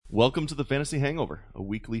Welcome to the Fantasy Hangover, a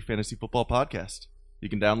weekly fantasy football podcast. You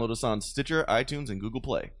can download us on Stitcher, iTunes, and Google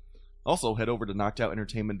Play. Also, head over to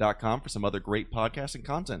knockedoutentertainment.com for some other great podcasting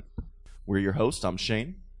content. We're your hosts. I'm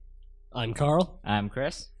Shane. I'm Carl. I'm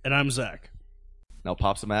Chris. And I'm Zach. Now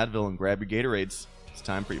pop some Advil and grab your Gatorades. It's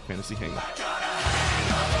time for your Fantasy Hangover.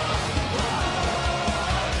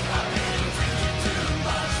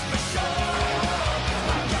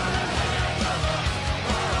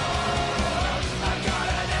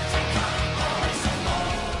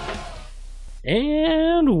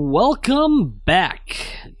 And welcome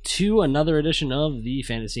back to another edition of the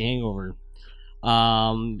Fantasy Hangover.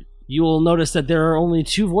 You will notice that there are only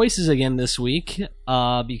two voices again this week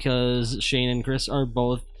because Shane and Chris are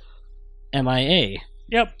both MIA.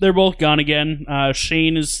 Yep, they're both gone again.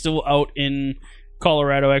 Shane is still out in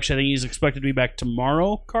Colorado. Actually, I think he's expected to be back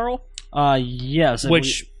tomorrow, Carl? Yes.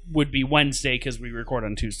 Which would be Wednesday because we record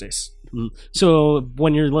on Tuesdays. So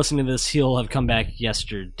when you're listening to this, he'll have come back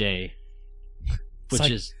yesterday. What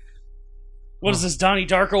is this, Donnie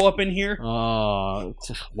Darko up in here? Wow,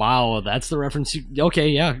 that's the reference. Okay,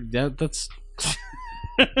 yeah, that's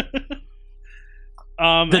the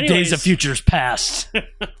days of futures past.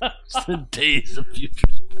 The days of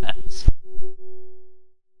futures past.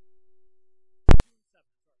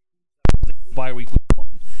 Bi-weekly one.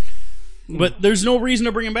 But there's no reason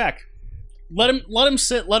to bring him back. Let him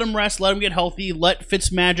sit, let him rest, let him get healthy, let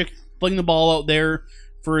Fitzmagic fling the ball out there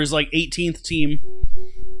for his 18th team.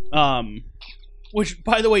 Which,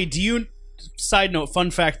 by the way, side note,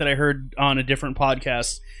 fun fact that I heard on a different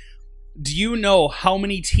podcast, do you know how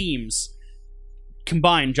many teams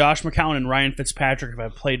combined Josh McCown and Ryan Fitzpatrick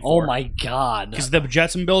have played for? Oh my god. Because the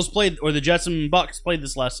Jets and Bills played, or the Jets and Bucks played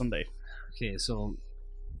this last Sunday. Okay, so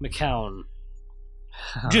McCown.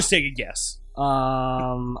 Just take a guess.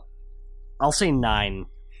 I'll say 9.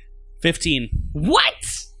 15. What?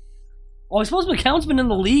 Oh, I suppose McCown's been in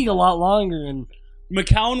the league a lot longer. And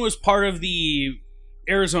McCown was part of the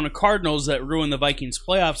Arizona Cardinals that ruined the Vikings'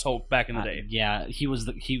 playoffs hope back in the day. Yeah, he was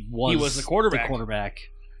the quarterback.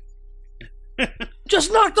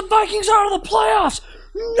 Just knock the Vikings out of the playoffs!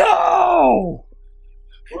 No!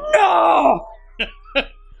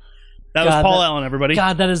 That was Paul Allen, everybody.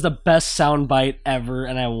 God, that is the best soundbite ever,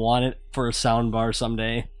 and I want it for a soundbar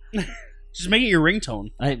someday. Just make it your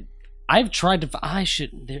ringtone. I've tried to. I should.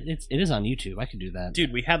 It is on YouTube. I could do that,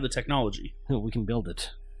 dude. We have the technology. We can build it.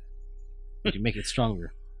 We can make it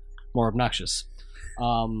stronger, more obnoxious.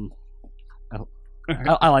 I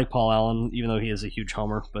like Paul Allen, even though he is a huge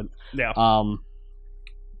homer. But yeah,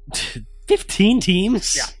 15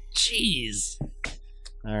 teams. Yeah, jeez.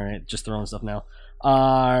 All right, just throwing stuff now.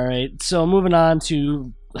 All right, so moving on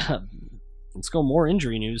to let's go more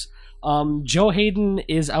injury news. Joe Hayden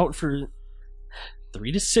is out for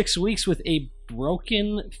 3 to 6 weeks with a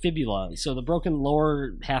broken fibula, so the broken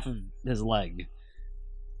lower half of his leg.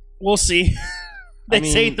 We'll see. They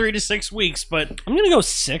say 3 to 6 weeks, but I'm gonna go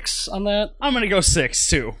 6 on that. I'm gonna go 6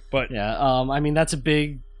 too. But yeah, that's a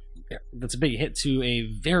big hit to a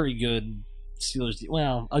very good Steelers.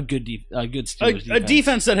 A good Steelers defense. A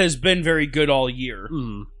defense that has been very good all year,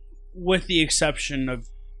 with the exception of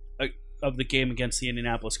the game against the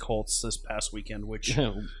Indianapolis Colts this past weekend, which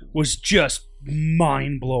was just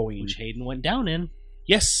mind-blowing. Which Hayden went down in.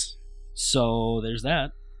 Yes. So, there's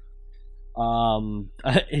that.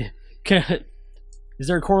 Is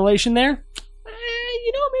there a correlation there?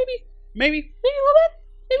 Maybe a little bit.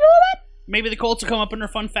 Maybe the Colts will come up in our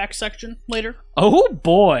fun facts section later. Oh,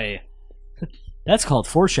 boy. That's called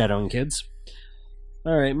foreshadowing, kids.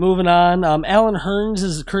 All right, moving on. Alan Hearns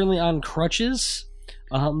is currently on crutches.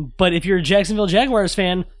 But if you're a Jacksonville Jaguars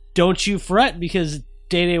fan, don't you fret because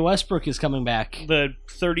Day-Day Westbrook is coming back. The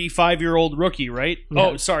 35-year-old rookie, right? Yeah.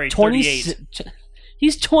 Oh, sorry, 38.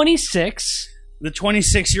 He's 26. The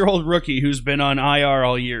 26-year-old rookie who's been on IR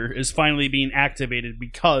all year is finally being activated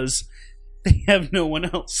because they have no one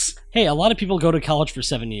else. Hey, a lot of people go to college for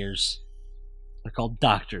 7 years. They're called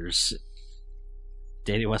doctors.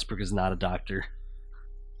 Day-Day Westbrook is not a doctor.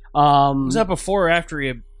 Was that before or after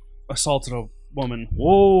he assaulted a woman?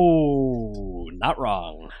 Whoa, not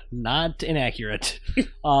wrong, not inaccurate.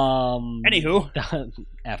 Anywho,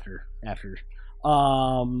 after.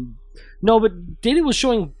 No, but Day-Day was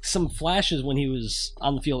showing some flashes when he was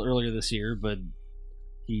on the field earlier this year, but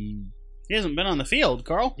he hasn't been on the field,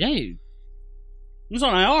 Carl. Yeah, he was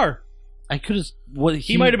on IR. I could have.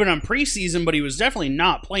 He might have been on preseason, but he was definitely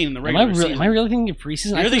not playing in the regular season. Am I really thinking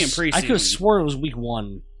preseason? You're thinking preseason. I could have swore it was week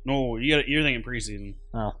 1. No, you're thinking preseason.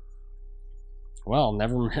 Oh. Well,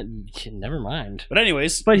 never mind. But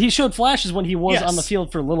anyways. But he showed flashes when he was on the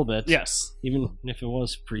field for a little bit. Yes. Even if it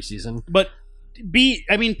was preseason. But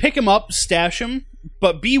pick him up, stash him,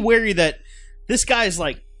 but be wary that this guy's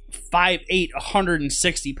like 5'8",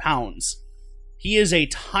 160 pounds. He is a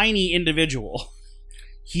tiny individual.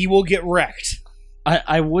 He will get wrecked.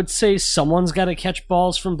 I would say someone's got to catch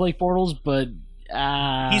balls from Blake Bortles, but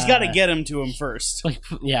he's got to get him to him first. Blake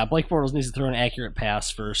Bortles needs to throw an accurate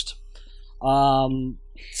pass first.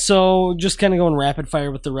 So just kind of going rapid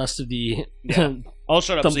fire with the rest of the. Yeah. I'll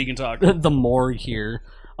shut up so you can talk. The morgue here.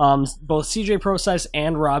 Both CJ Prosise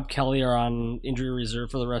and Rob Kelly are on injury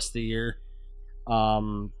reserve for the rest of the year.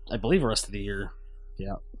 I believe the rest of the year.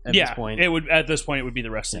 Yeah. At this point, it would be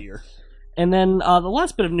the rest of the year. And then the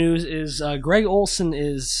last bit of news is Greg Olsen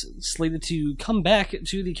is slated to come back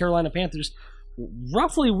to the Carolina Panthers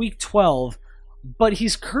roughly week 12, but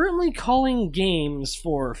he's currently calling games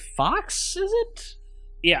for Fox, is it?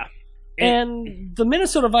 Yeah. And the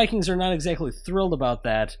Minnesota Vikings are not exactly thrilled about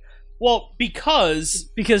that. Well, because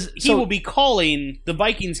he will be calling the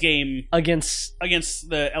Vikings game against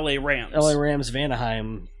the LA Rams. LA Rams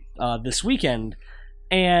Vanaheim this weekend.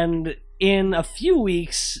 And in a few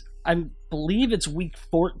weeks, I believe it's week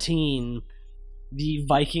 14, the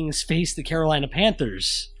Vikings face the Carolina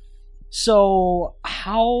Panthers. So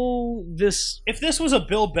how this... If this was a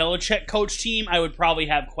Bill Belichick coach team, I would probably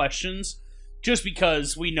have questions, just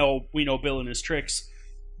because we know Bill and his tricks.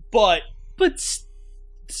 But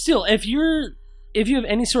still, if you have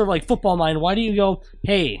any sort of like football mind, why do you go,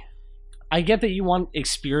 hey, I get that you want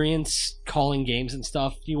experience calling games and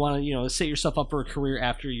stuff. You want to, set yourself up for a career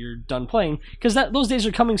after you're done playing, because those days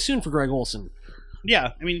are coming soon for Greg Olsen.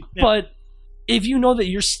 Yeah, Yeah. But if you know that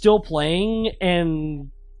you're still playing,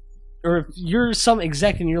 or if you're some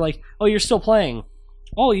exec and you're like, oh, you're still playing.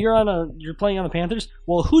 Oh, you're playing on the Panthers?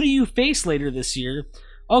 Well, who do you face later this year?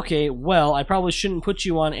 Okay, well, I probably shouldn't put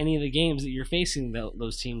you on any of the games that you're facing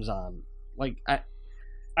those teams on. Like,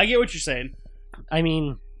 I get what you're saying. I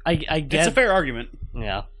mean, I get... It's a fair argument.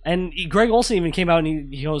 Yeah. And Greg Olsen even came out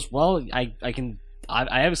and he goes, well, I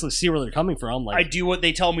obviously see where they're coming from. Like, I do what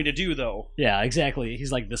they tell me to do, though. Yeah, exactly.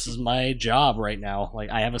 He's like, this is my job right now. Like,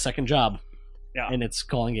 I have a second job. Yeah. And it's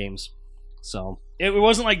calling games. So... It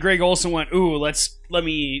wasn't like Greg Olsen went, ooh, let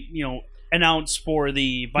me, announce for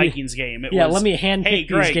the Vikings game. It was, let me handpick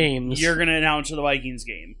Greg, these games. You're going to announce for the Vikings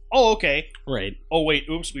game. Oh, okay. Right. Oh, wait,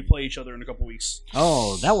 oops, we play each other in a couple weeks.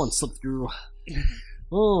 Oh, that one slipped through.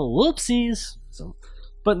 Oh, whoopsies. So,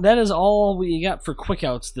 but that is all we got for quick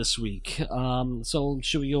outs this week. So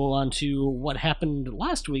should we go on to what happened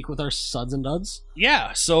last week with our suds and duds?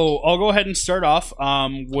 Yeah, so I'll go ahead and start off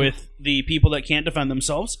with the people that can't defend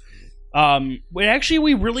themselves.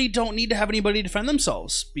 We really don't need to have anybody defend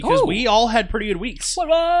themselves because we all had pretty good weeks.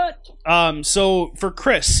 What? So for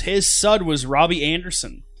Chris, his sud was Robbie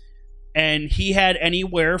Anderson, and he had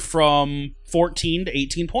anywhere from 14 to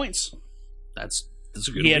 18 points. That's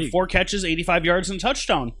a good. He had 4 catches, 85 yards, and a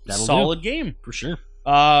touchdown. Solid game for sure.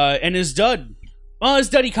 And his dud,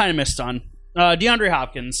 he kind of missed on. DeAndre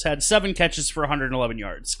Hopkins had 7 catches for 111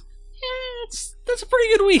 yards. That's a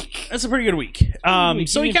pretty good week. That's a pretty good week.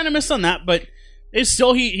 So he kind of missed on that, but it's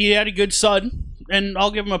still he had a good sud, and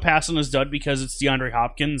I'll give him a pass on his dud because it's DeAndre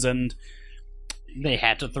Hopkins, and they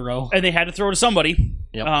had to throw. And they had to throw to somebody.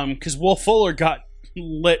 Yep. Because Will Fuller got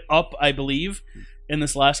lit up, I believe, in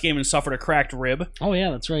this last game and suffered a cracked rib. Oh yeah,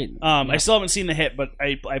 that's right. I still haven't seen the hit, but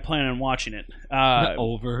I plan on watching it.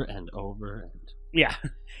 Over and over. Yeah.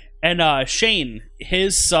 And Shane,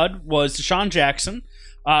 his sud was Deshaun Jackson.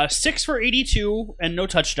 6 for 82 and no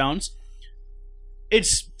touchdowns.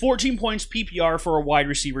 It's 14 points PPR for a wide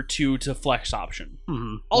receiver 2 to flex option.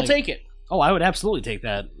 Mm-hmm. I'll take it. Oh, I would absolutely take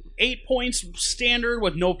that. 8 points standard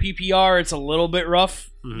with no PPR. It's a little bit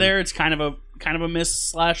rough there. It's kind of a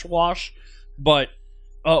miss/wash, but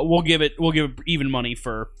we'll give it even money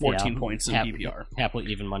for 14 points in PPR.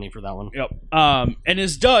 Happily even money for that one. Yep. And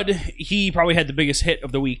his dud, he probably had the biggest hit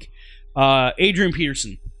of the week. Adrian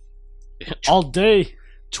Peterson. All day.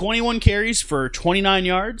 21 carries for 29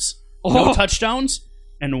 yards, no touchdowns,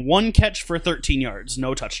 and 1 catch for 13 yards,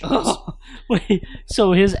 no touchdowns. Wait,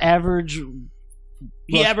 so his average...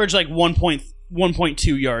 He averaged like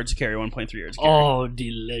 1.2 yards a carry, 1.3 yards a carry. Oh,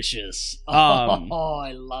 delicious.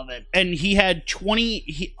 I love it. And he had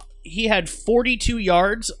he had 42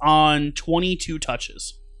 yards on 22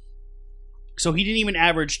 touches. So he didn't even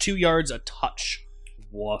average 2 yards a touch.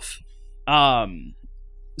 Woof.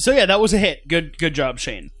 So yeah, that was a hit. Good job,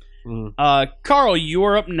 Shane. Carl, you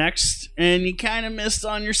were up next, and you kind of missed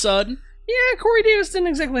on your sud. Yeah, Corey Davis didn't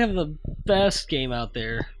exactly have the best game out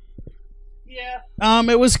there. Yeah.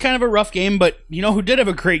 It was kind of a rough game, but you know who did have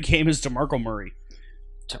a great game is DeMarco Murray.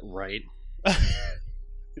 Right.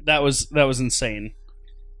 That was insane.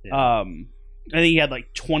 Yeah. I think he had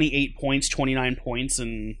like 28 points, 29 points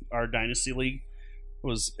in our Dynasty League. It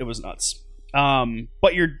was nuts.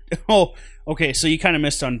 But okay, so you kind of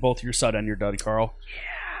missed on both your stud and your dud, Carl.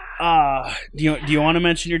 Do you want to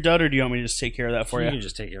mention your dud, or do you want me to just take care of that for you? You can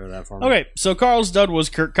just take care of that for me. Okay, so Carl's dud was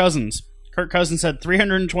Kirk Cousins. Kirk Cousins had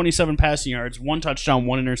 327 passing yards, 1 touchdown,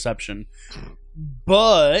 1 interception.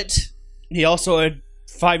 But he also had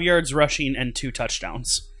 5 yards rushing and 2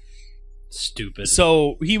 touchdowns. Stupid.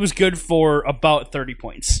 So he was good for about 30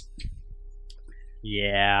 points.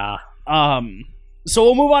 Yeah. So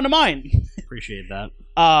we'll move on to mine. Appreciate that.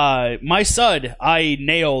 My stud, I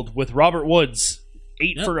nailed with Robert Woods.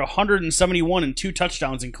 8 for 171 and 2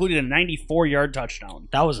 touchdowns, including a 94-yard touchdown.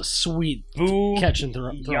 That was a sweet catch and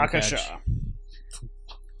throw. Yakasha.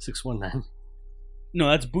 619. No,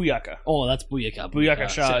 that's Booyaka. Oh, that's Booyaka. Booyaka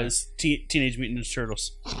Shah is Teenage Mutant Ninja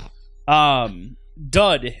Turtles.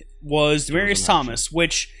 Dud was Demarius Thomas,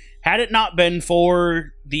 which, had it not been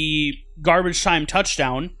for the garbage time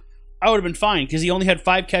touchdown, I would have been fine, because he only had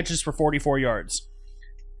 5 catches for 44 yards.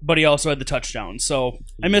 But he also had the touchdown. So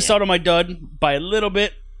I missed out on my dud by a little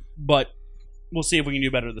bit, but we'll see if we can do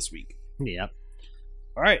better this week. Yeah.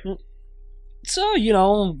 All right. So,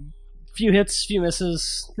 few hits, few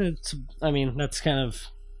misses. That's kind of...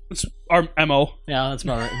 It's our MO. Yeah, that's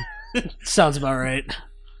about right. Sounds about right.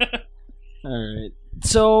 All right.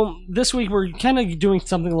 So this week we're kind of doing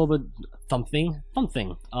something a little bit... Something.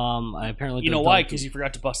 I apparently... You know why? Because you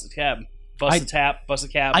forgot to bust the tab. Bust a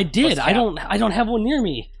cap. I did. I don't have one near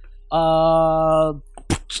me.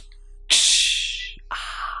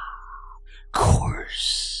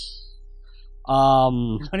 Course.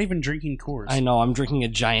 You're not even drinking Coors. I know. I'm drinking a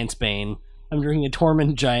Giant's Bane. I'm drinking a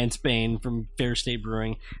Tormund Giant's Bane from Fair State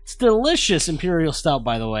Brewing. It's delicious Imperial Stout,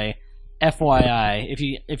 by the way.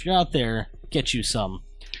 FYI, if you're out there, get you some.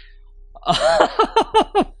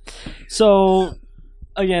 So,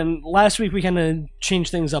 again, last week we kind of changed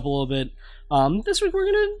things up a little bit. This week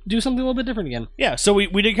we're going to do something a little bit different again. Yeah, so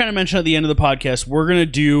we did kind of mention at the end of the podcast, we're going to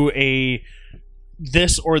do a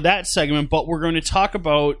this or that segment, but we're going to talk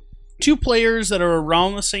about 2 players that are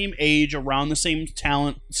around the same age, around the same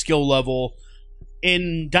talent, skill level,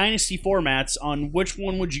 in Dynasty formats on which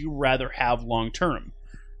one would you rather have long term.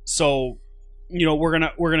 So, we're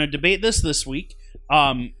gonna debate this week.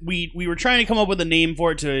 We were trying to come up with a name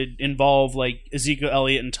for it to involve like Ezekiel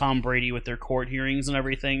Elliott and Tom Brady with their court hearings and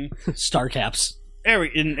everything. Star caps.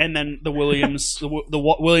 And then the Williams the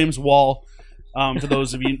Williams wall. For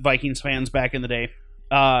those of you Vikings fans back in the day,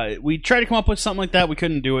 we tried to come up with something like that. We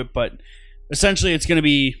couldn't do it, but essentially it's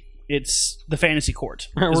the fantasy court.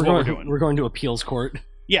 We're going to appeals court.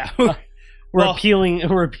 Yeah. We're appealing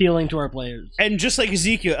to our players. And just like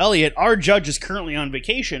Ezekiel Elliott, our judge is currently on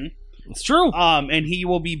vacation. It's true. And he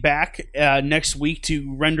will be back next week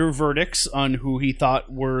to render verdicts on who he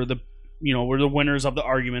thought were the winners of the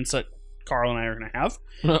arguments that Carl and I are going to have,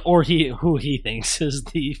 or who he thinks is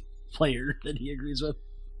the player that he agrees with.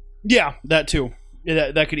 Yeah, that too.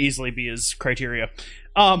 That could easily be his criteria.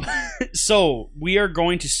 So we are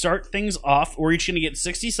going to start things off. We're each going to get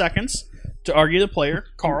 60 seconds to argue the player.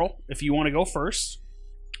 Carl, if you want to go first.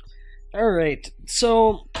 All right.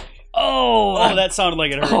 So. Oh, that sounded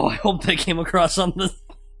like it hurt. Oh, I hope that came across on the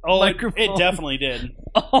microphone. It definitely did.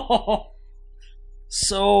 Oh,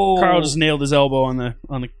 so Carl just nailed his elbow on the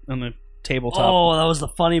tabletop. Oh, that was the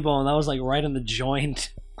funny bone. That was like right in the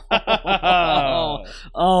joint. Oh,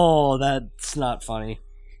 that's not funny.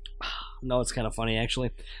 No, it's kind of funny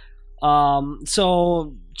actually.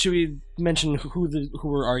 So should we mention who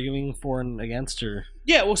we're arguing for and against, or?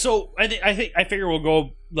 Yeah, well, so I figure we'll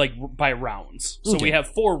go like by rounds. So we have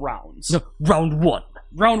 4 rounds. No, round 1.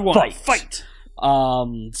 Round 1. Fight.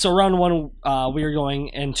 So round 1, we are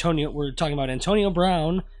going Antonio. We're talking about Antonio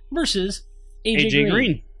Brown versus AJ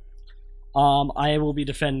Green. I will be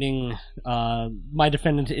defending. My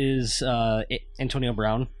defendant is Antonio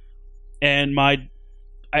Brown, and I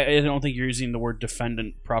don't think you're using the word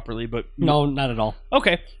defendant properly, but no, not at all.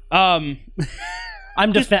 Okay. I'm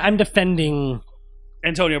defending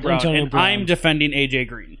Antonio Brown, and I'm defending AJ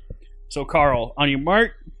Green. So, Carl, on your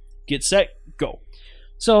mark, get set, go.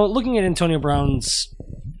 So, looking at Antonio Brown's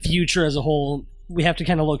future as a whole, we have to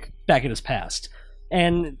kind of look back at his past,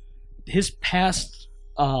 and his past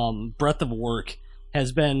breadth of work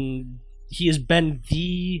has been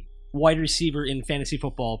the wide receiver in fantasy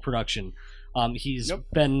football production. He's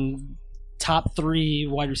been top 3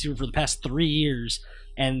 wide receiver for the past 3 years,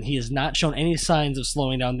 and he has not shown any signs of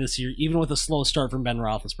slowing down this year, even with a slow start from Ben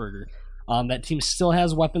Roethlisberger. That team still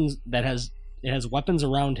has weapons. It has weapons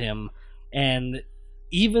around him, and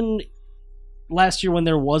even last year when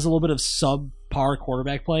there was a little bit of subpar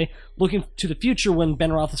quarterback play. Looking to the future when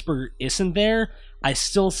Ben Roethlisberger isn't there, I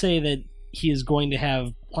still say that he is going to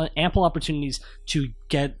have ample opportunities to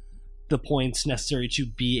get the points necessary to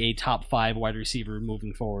be a top 5 wide receiver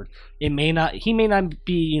moving forward. He may not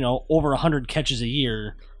be, over 100 catches a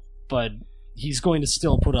year, but he's going to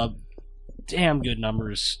still put up damn good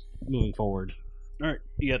numbers moving forward. All right,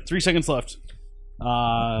 you got 3 seconds left.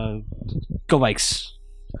 Go Vikes.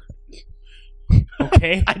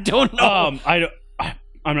 Okay. I don't know. I'm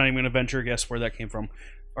not even going to venture a guess where that came from.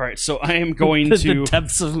 All right, so I am going the to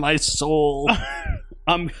depths of my soul.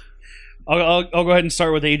 I'll go ahead and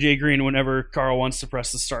start with AJ Green whenever Carl wants to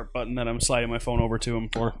press the start button that I'm sliding my phone over to him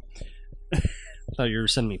for. I thought you were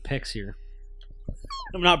sending me pics here.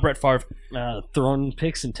 I'm not Brett Favre. Throwing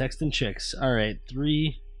pics and texting chicks. All right,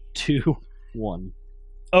 3, 2, 1.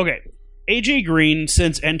 Okay. AJ Green,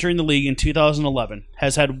 since entering the league in 2011,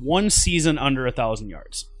 has had 1 season under 1,000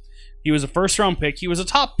 yards. He was a first-round pick. He was a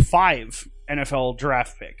top 5 NFL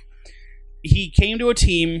draft pick. He came to a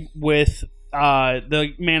team with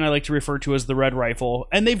the man I like to refer to as the Red Rifle,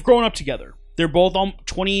 and they've grown up together. They're both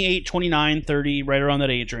 28, 29, 30, right around that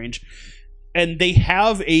age range. And they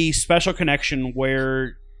have a special connection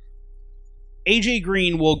where AJ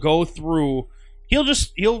Green will go through...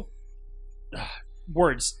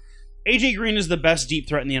 Words. AJ Green is the best deep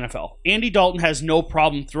threat in the NFL. Andy Dalton has no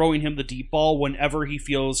problem throwing him the deep ball whenever he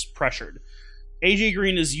feels pressured. AJ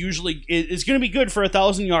Green is going to be good for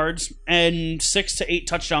 1,000 yards and 6 to 8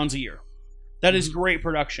 touchdowns a year. That is great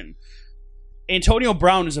production. Antonio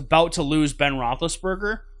Brown is about to lose Ben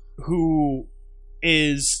Roethlisberger, who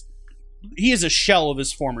is a shell of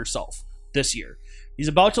his former self this year. He's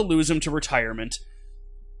about to lose him to retirement.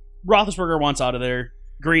 Roethlisberger wants out of there.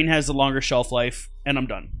 Green has the longer shelf life, and I'm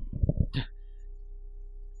done.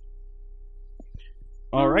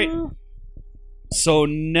 All right. So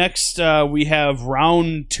next we have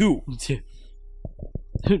round 2.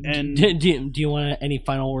 And do you want any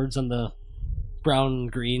final words on the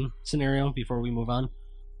Brown-Green scenario before we move on?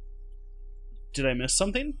 Did I miss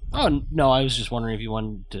something? Oh, no, I was just wondering if you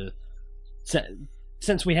wanted to...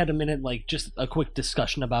 Since we had a minute, just a quick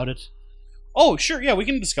discussion about it. Oh, sure, yeah, we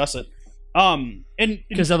can discuss it.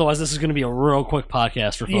 Because otherwise this is going to be a real quick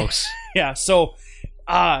podcast for folks. Yeah, so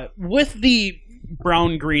with the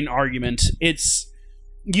Brown-Green argument, it's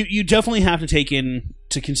you definitely have to take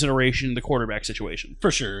into consideration the quarterback situation.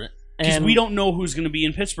 For sure. Because we don't know who's going to be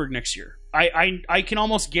in Pittsburgh next year. I can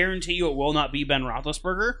almost guarantee you it will not be Ben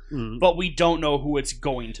Roethlisberger, but we don't know who it's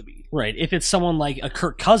going to be. Right. If it's someone like a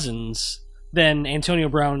Kirk Cousins, then Antonio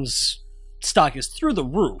Brown's stock is through the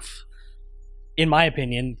roof, in my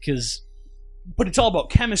opinion, But it's all about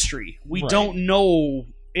chemistry. We don't know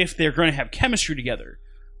if they're going to have chemistry together.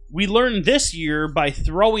 We learned this year by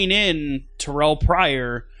throwing in Terrell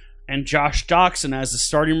Pryor and Josh Doxson as the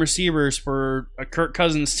starting receivers for a Kirk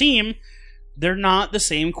Cousins team. They're not the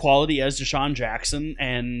same quality as Deshaun Jackson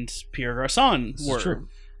and Pierre Garçon were. True.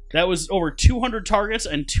 That was over 200 targets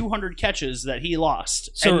and 200 catches that he lost.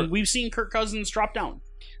 So, and we've seen Kirk Cousins drop down.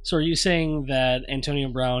 So are you saying that Antonio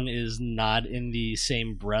Brown is not in the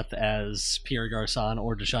same breath as Pierre Garçon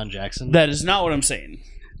or Deshaun Jackson? That is not what I'm saying.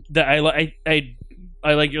 That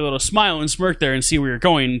I like your little smile and smirk there and see where you're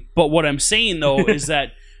going. But what I'm saying, though, is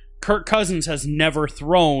that Kirk Cousins has never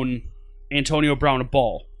thrown Antonio Brown a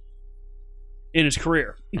ball in his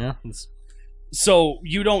career. Yeah. So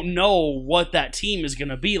you don't know what that team is going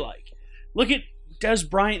to be like. Look at Dez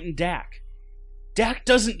Bryant and Dak. Dak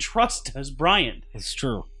doesn't trust Dez Bryant. That's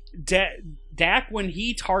true. Dak, when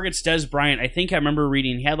he targets Dez Bryant, I think I remember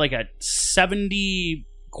reading he had like a 70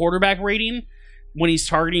 quarterback rating when he's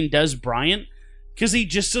targeting Dez Bryant because he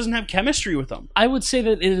just doesn't have chemistry with him. I would say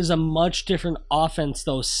that it is a much different offense,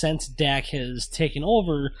 though, since Dak has taken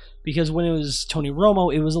over, because when it was Tony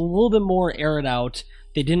Romo, it was a little bit more aired out.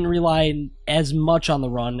 They didn't rely as much on the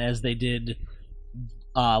run as they did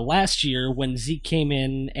last year when Zeke came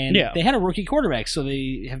in, and they had a rookie quarterback, so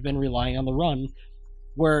they have been relying on the run,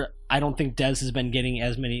 where I don't think Dez has been getting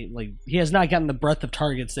as many, he has not gotten the breadth of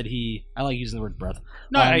targets that I like using the word breadth.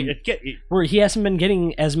 No, I get it. Where he hasn't been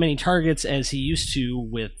getting as many targets as he used to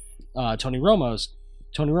with Tony Romo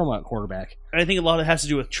at quarterback. I think a lot of it has to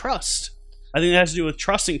do with trust. I think it has to do with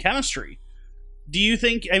trust and chemistry. Do you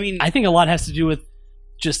think, I think a lot has to do with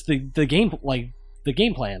just the game, the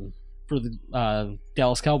game plan for the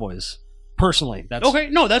Dallas Cowboys. Personally, that's okay.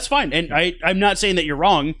 No, that's fine, and I'm not saying that you're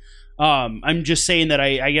wrong. I'm just saying that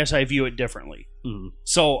I guess I view it differently. Mm-hmm.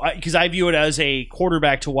 So, because I view it as a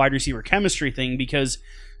quarterback to wide receiver chemistry thing, because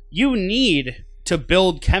you need to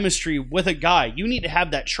build chemistry with a guy. You need to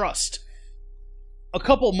have that trust. a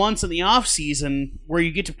couple months in the off season where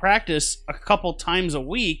you get to practice a couple times a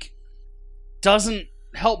week doesn't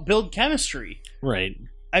help build chemistry. Right.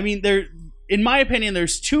 I mean, in my opinion,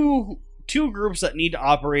 there's two groups that need to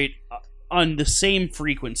operate on the same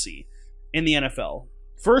frequency in the NFL.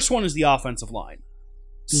 First one is the offensive line.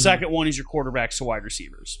 Second one is your quarterbacks to wide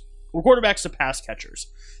receivers. Or quarterbacks to pass catchers.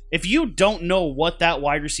 If you don't know what that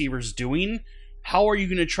wide receiver is doing, how are you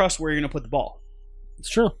going to trust where you're going to put the ball? It's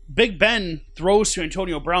true. Big Ben throws to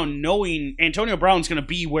Antonio Brown knowing Antonio Brown's going to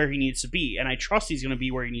be where he needs to be, and I trust he's going to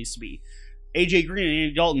be where he needs to be. AJ Green and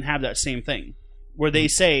Andy Dalton have that same thing, where they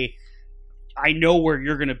say, I know where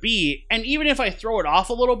you're going to be, and even if I throw it off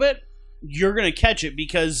a little bit, you're going to catch it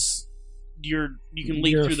because you can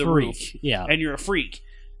leap through the roof. Yeah. And you're a freak.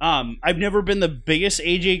 I've never been the biggest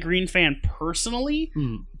AJ Green fan personally.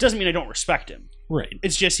 Doesn't mean I don't respect him. Right.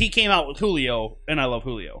 It's just he came out with Julio, and I love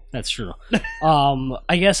Julio. That's true.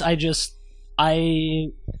 I guess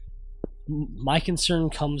my concern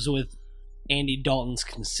comes with Andy Dalton's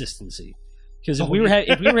consistency. Because if we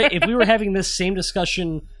were having this same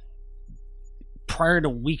discussion prior to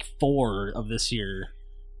week 4 of this year,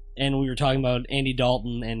 and we were talking about Andy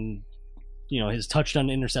Dalton and his touchdown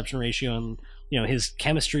to interception ratio and his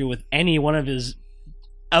chemistry with any one of his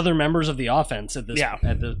other members of the offense at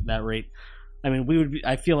that rate, I mean,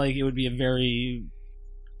 I feel like we would be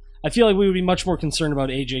much more concerned about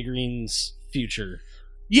AJ Green's future.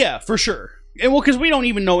 Yeah, for sure. And because we don't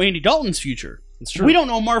even know Andy Dalton's future. It's true. We don't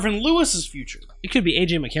know Marvin Lewis's future. It could be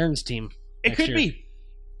AJ McCarron's team. It could be.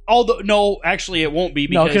 Although, no, actually, it won't be.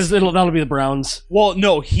 Because that'll be the Browns. Well,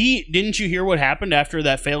 no, didn't you hear what happened after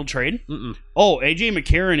that failed trade? Mm-mm. Oh, AJ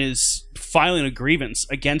McCarron is filing a grievance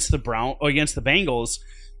against the Bengals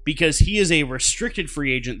because he is a restricted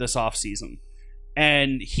free agent this offseason.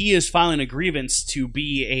 And he is filing a grievance to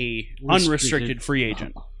be a unrestricted free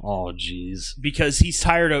agent. Oh, jeez. Because he's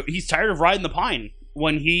tired of riding the pine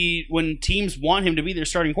when teams want him to be their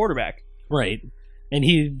starting quarterback. Right. And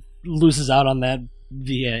he loses out on that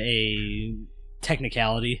via a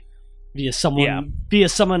technicality, via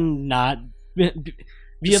someone not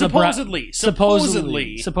via supposedly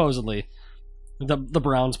the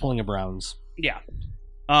Browns pulling a Browns. Yeah.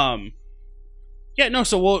 Yeah, no,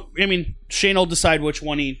 so Shane will decide which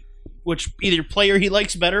either player he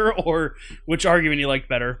likes better or which argument he liked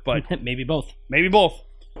better, but maybe both.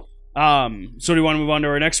 So do you want to move on to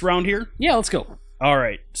our next round here? Yeah, let's go. All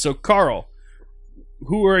right. So Carl,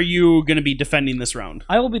 who are you going to be defending this round?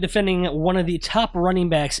 I will be defending one of the top running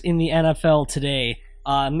backs in the NFL today,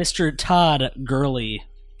 Mr. Todd Gurley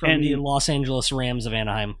from the Los Angeles Rams of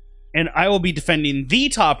Anaheim. And I will be defending the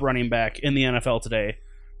top running back in the NFL today,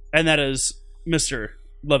 and that is Mr.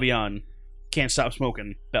 Le'Veon Can't Stop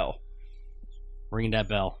Smoking Bell. Ringing that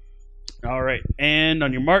bell. All right. And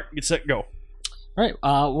on your mark, get set, go. All right.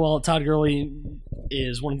 Well, Todd Gurley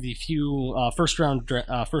is one of the few first round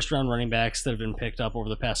running backs that have been picked up over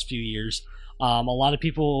the past few years. A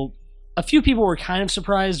few people were kind of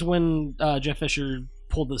surprised when Jeff Fisher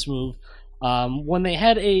pulled this move. When they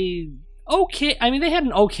had they had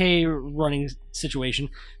an okay running situation,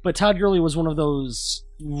 but Todd Gurley was one of those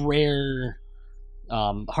rare,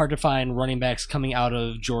 hard to find running backs coming out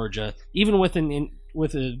of Georgia. Even with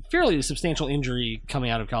a fairly substantial injury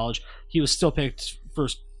coming out of college, he was still picked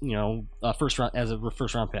first round as a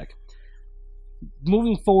first round pick.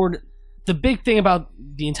 Moving forward, the big thing about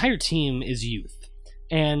the entire team is youth.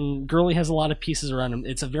 And Gurley has a lot of pieces around him.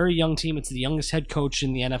 It's a very young team. It's the youngest head coach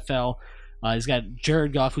in the NFL. He's got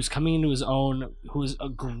Jared Goff, who's coming into his own, who's a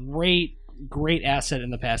great asset in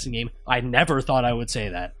the passing game. I never thought I would say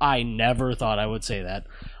that.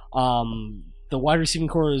 The wide receiving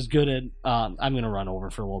core is good at... I'm going to run over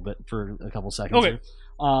for a couple seconds. Okay.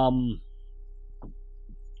 Here.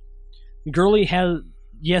 Gurley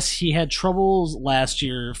he had troubles last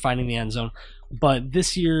year finding the end zone, but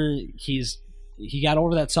this year he got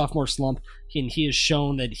over that sophomore slump, and he has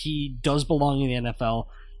shown that he does belong in the NFL.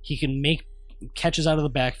 He can make catches out of the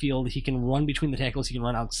backfield. He can run between the tackles. He can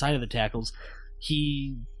run outside of the tackles.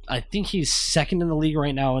 I think he's second in the league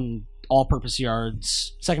right now in all-purpose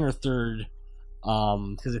yards, second or third,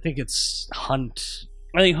 because I think it's Hunt.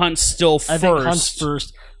 I think Hunt's still first. I think Hunt's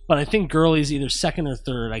first, but I think Gurley's either second or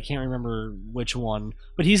third. I can't remember which one,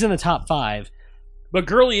 but he's in the top 5. But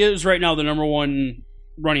Gurley is right now the number 1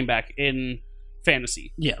 running back in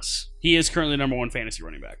fantasy. Yes. He is currently the number 1 fantasy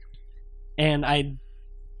running back. And I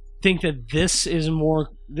think that this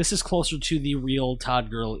is closer to the real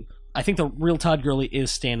Todd Gurley. I think the real Todd Gurley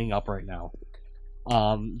is standing up right now.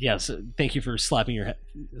 Yes, thank you for slapping your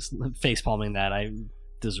face palming that. I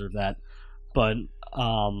deserve that. But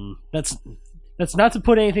that's not to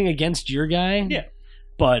put anything against your guy. Yeah.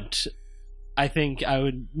 but I think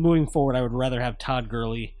moving forward, I would rather have Todd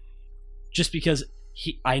Gurley, just because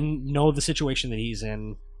I know the situation that he's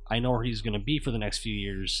in. I know where he's going to be for the next few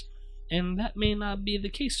years, and that may not be the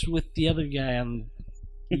case with the other guy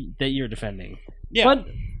that you're defending. Yeah. But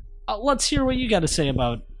let's hear what you got to say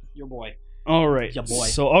about your boy. All right. Your boy.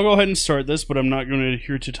 So I'll go ahead and start this, but I'm not going to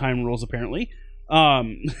adhere to time rules, apparently.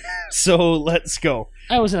 So let's go.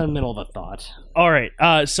 I was in the middle of a thought. All right.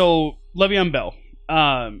 So Le'Veon Bell.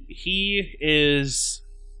 He is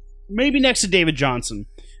maybe next to David Johnson.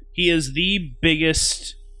 He is the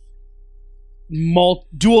biggest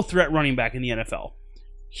dual threat running back in the NFL.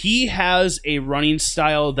 He has a running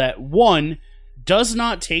style that, one, does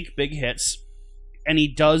not take big hits, and he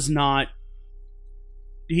does not.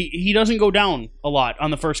 He doesn't go down a lot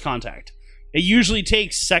on the first contact. It usually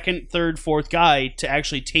takes second, third, fourth guy to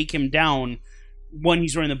actually take him down when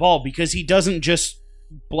he's running the ball, because he doesn't just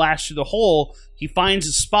blast through the hole. He finds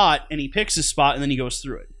a spot, and he picks his spot, and then he goes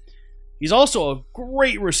through it. He's also a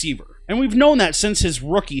great receiver, and we've known that since his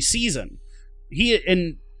rookie season.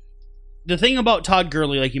 And the thing about Todd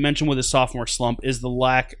Gurley, like you mentioned with his sophomore slump, is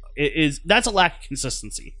that's a lack of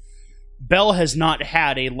consistency. Bell has not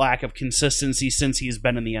had a lack of consistency since he's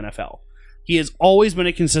been in the NFL. He has always been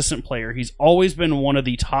a consistent player. He's always been one of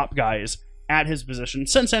the top guys at his position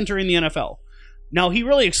since entering the NFL. Now, he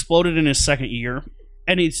really exploded in his second year,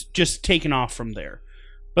 and he's just taken off from there.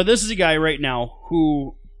 But this is a guy right now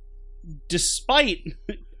who, despite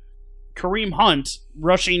Kareem Hunt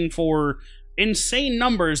rushing for insane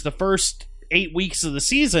numbers the first 8 weeks of the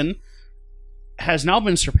season, has now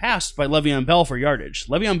been surpassed by Le'Veon Bell for yardage.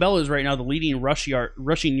 Le'Veon Bell is right now the leading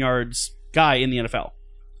rushing yards guy in the NFL.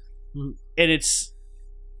 And it's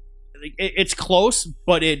close,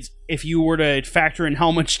 but if you were to factor in how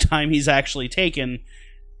much time he's actually taken,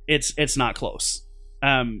 it's not close.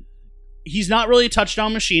 He's not really a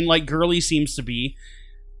touchdown machine like Gurley seems to be,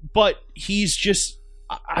 but he's just,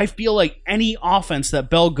 I feel like any offense that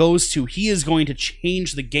Bell goes to, he is going to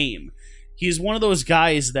change the game. He's one of those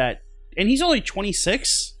guys that, and he's only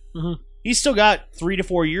 26. Mm-hmm. He's still got 3 to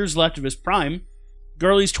 4 years left of his prime.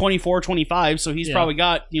 Gurley's 24, 25, so he's probably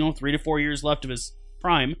got 3 to 4 years left of his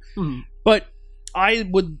prime. Mm-hmm. But I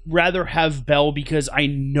would rather have Bell because I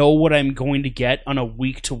know what I'm going to get on a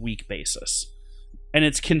week-to-week basis. And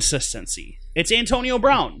it's consistency. It's Antonio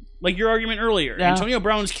Brown, like your argument earlier. Yeah. Antonio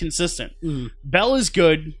Brown's consistent. Mm-hmm. Bell is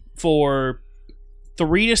good for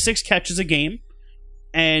 3 to 6 catches a game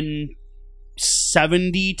and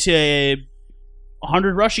 70 to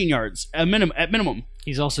 100 rushing yards at minimum.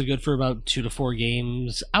 He's also good for about 2 to 4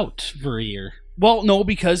 games out for a year. Well, no,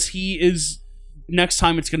 because he is. Next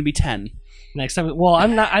time it's going to be 10. Next time, well,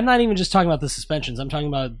 I'm not even just talking about the suspensions. I'm talking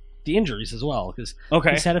about the injuries as well, because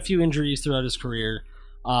he's had a few injuries throughout his career.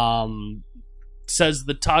 Says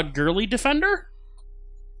the Todd Gurley defender.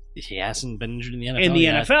 He hasn't been injured in the NFL. In the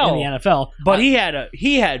NFL, but he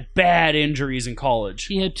had bad injuries in college.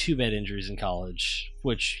 He had 2 bad injuries in college,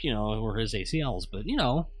 which were his ACLs. But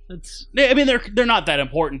it's. I mean, they're not that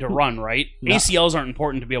important to run, right? No. ACLs aren't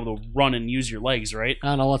important to be able to run and use your legs, right? I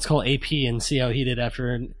don't know. Let's call AP and see how he did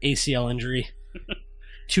after an ACL injury.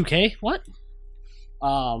 2K? What?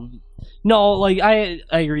 No, like I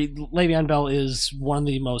agree. Le'Veon Bell is one of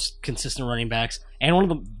the most consistent running backs, and one of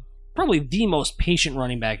the. Probably the most patient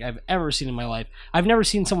running back I've ever seen in my life. I've never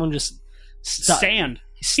seen someone just stand.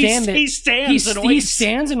 He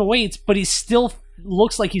stands and waits, but he still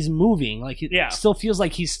looks like he's moving. Like it still feels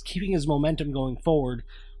like he's keeping his momentum going forward,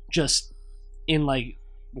 just in like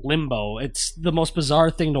limbo. It's the most bizarre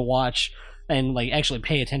thing to watch and like actually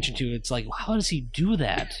pay attention to. It's like, how does he do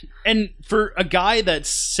that? And for a guy that's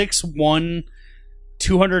 6'1",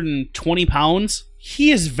 220 pounds, he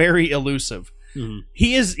is very elusive. Mm-hmm.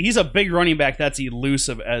 He's a big running back that's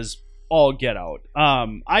elusive as all get out.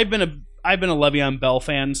 I've been a Le'Veon Bell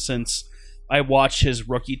fan since I watched his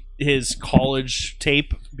college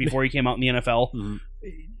tape before he came out in the NFL. Mm-hmm.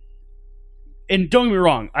 And don't get me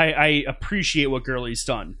wrong, I appreciate what Gurley's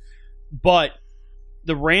done, but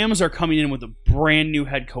the Rams are coming in with a brand new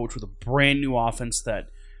head coach with a brand new offense that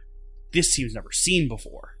this team's never seen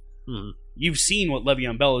before. Mm-hmm. You've seen what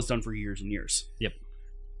Le'Veon Bell has done for years and years. Yep.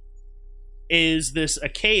 Is this a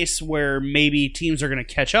case where maybe teams are going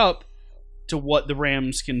to catch up to what the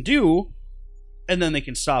Rams can do, and then they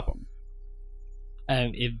can stop them?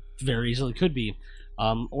 It very easily could be.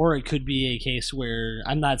 Or it could be a case where,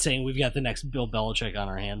 I'm not saying we've got the next Bill Belichick on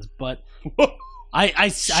our hands, but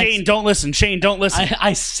Shane, don't listen. Shane, don't listen.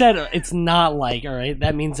 I said it's not like, all right,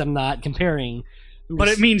 that means I'm not comparing. But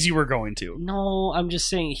it means you were going to. No, I'm just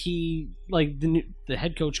saying the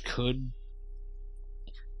head coach could...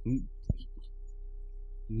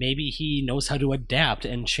 maybe he knows how to adapt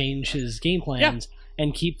and change his game plans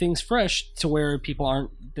and keep things fresh to where people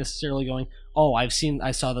aren't necessarily going, oh, I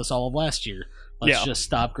saw this all of last year. Let's just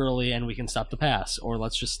stop Gurley and we can stop the pass, or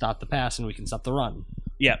let's just stop the pass and we can stop the run.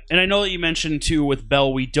 Yeah, and I know that you mentioned, too, with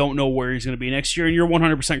Bell, we don't know where he's going to be next year, and you're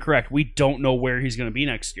 100% correct. We don't know where he's going to be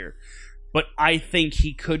next year. But I think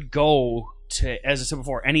he could go to, as I said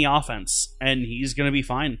before, any offense, and he's going to be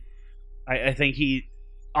fine. I think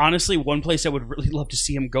honestly, one place I would really love to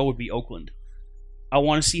see him go would be Oakland. I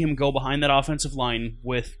want to see him go behind that offensive line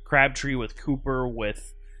with Crabtree, with Cooper,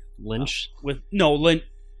 with Lynch.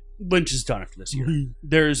 Lynch is done after this year.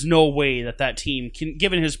 There's no way that team,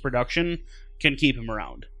 given his production, can keep him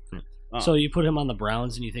around. So you put him on the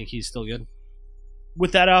Browns and you think he's still good?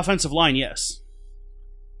 With that offensive line, yes.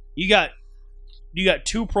 You got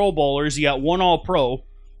 2 Pro Bowlers, you got 1 All-Pro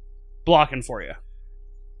blocking for you.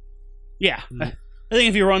 Yeah. I think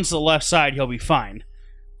if he runs to the left side, he'll be fine.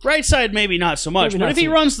 Right side, maybe not so much, but if he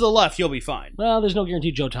runs to the left, he'll be fine. Well, there's no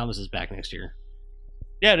guarantee Joe Thomas is back next year.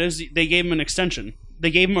 Yeah, they gave him an extension.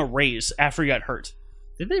 They gave him a raise after he got hurt.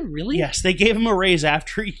 Did they really? Yes, they gave him a raise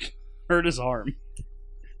after he hurt his arm.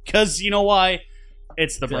 Because, you know why?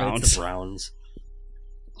 It's the Browns. It's the Browns.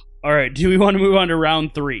 All right, do we want to move on to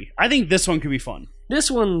round 3? I think this one could be fun. This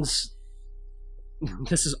is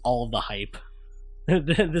all of the hype.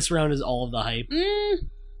 This round is all of the hype.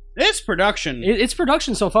 It's production. It's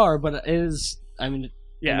production so far, but it is. I mean,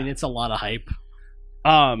 it's a lot of hype.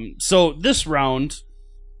 So this round,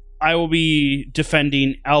 I will be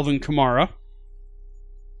defending Alvin Kamara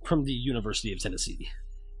from the University of Tennessee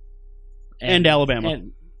and Alabama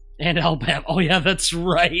and Alabama. Oh yeah, that's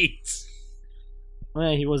right.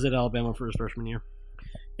 Well, he was at Alabama for his freshman year.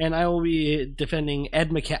 And I will be defending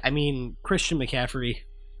Christian McCaffrey.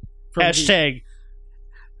 Hashtag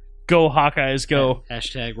Go Hawkeyes Go.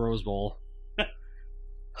 Hashtag Rose Bowl.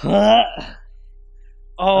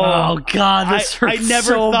 Oh God! This hurts I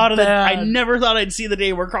never so thought bad. I never thought I'd see the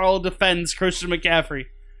day where Carl defends Christian McCaffrey.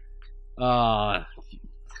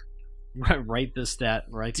 Write this stat.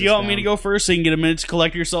 Do you want me to go first so you can get a minute to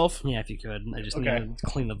collect yourself? Yeah, if you could. I just need to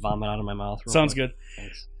clean the vomit out of my mouth. Sounds good.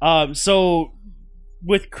 Thanks. So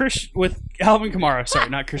with Alvin Kamara, sorry,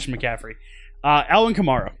 not Christian McCaffrey. Alvin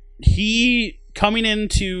Kamara, he coming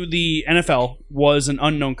into the NFL was an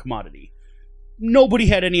unknown commodity. Nobody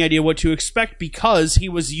had any idea what to expect because he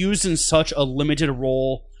was used in such a limited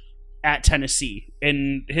role at Tennessee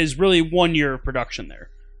in his really 1 year of production there.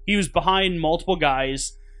 He was behind multiple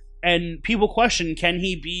guys, and people questioned, can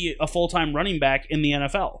he be a full-time running back in the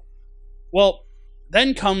NFL? Well,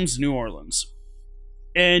 then comes New Orleans.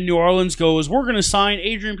 And New Orleans goes, we're going to sign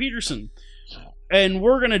Adrian Peterson. And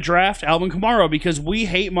we're going to draft Alvin Kamara because we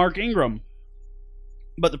hate Mark Ingram.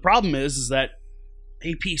 But the problem is that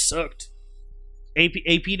AP sucked. AP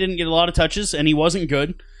didn't get a lot of touches, and he wasn't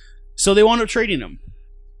good. So they wound up trading him.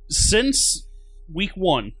 Since week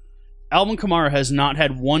 1, Alvin Kamara has not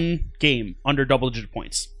had one game under double-digit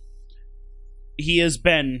points. He has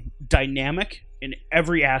been dynamic in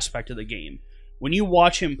every aspect of the game. When you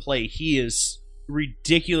watch him play, he is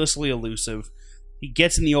ridiculously elusive. He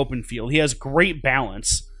gets in the open field. He has great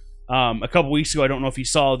balance. A couple weeks ago, I don't know if you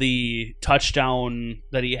saw the touchdown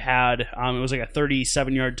that he had. It was like a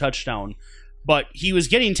 37-yard touchdown. But he was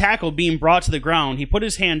getting tackled, being brought to the ground. He put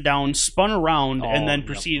his hand down, spun around, and then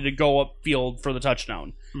proceeded to go upfield for the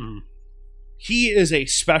touchdown. Mm-hmm. He is a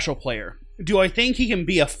special player. Do I think he can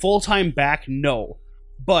be a full-time back? No.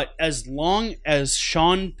 But as long as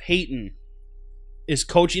Sean Payton is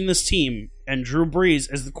coaching this team and Drew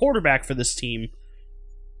Brees is the quarterback for this team,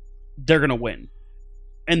 they're going to win.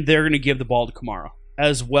 And they're going to give the ball to Kamara,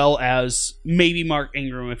 as well as maybe Mark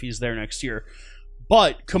Ingram if he's there next year.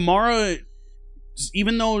 But Kamara,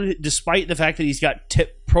 even though despite the fact that he's got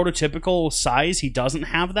prototypical size, he doesn't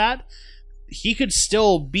have that, he could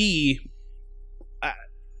still be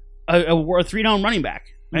a 3-down running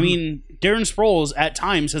back. Mm-hmm. I mean, Darren Sproles at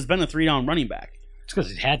times has been a 3-down running back. It's because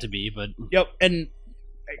it had to be, but... Yep, and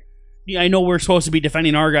I know we're supposed to be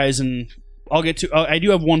defending our guys, and I'll get to... I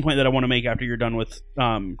do have one point that I want to make after you're done with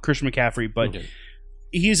Christian McCaffrey, but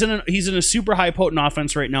he's in a super high potent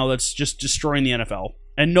offense right now that's just destroying the NFL,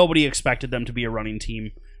 and nobody expected them to be a running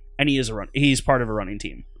team, and he's part of a running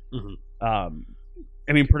team. Mm-hmm.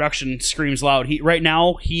 I mean, production screams loud. Right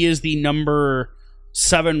now, he is the number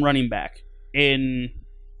 7 running back in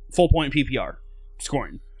full point PPR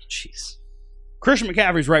scoring. Jeez. Christian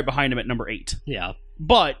McCaffrey's right behind him at number 8. Yeah.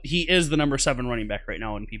 But he is the number 7 running back right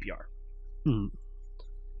now in PPR. All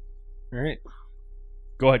right.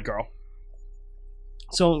 Go ahead, Carl.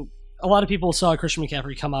 So, a lot of people saw Christian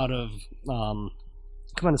McCaffrey come out of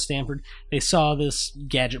come out of Stanford. They saw this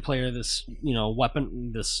gadget player, this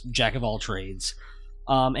weapon, this jack of all trades,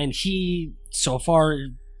 and he so far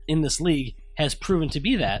in this league has proven to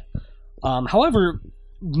be that. However,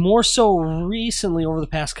 more so recently over the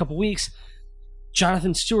past couple weeks,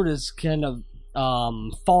 Jonathan Stewart has kind of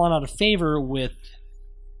fallen out of favor with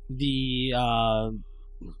the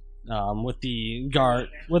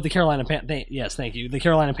Carolina Yes, thank you. The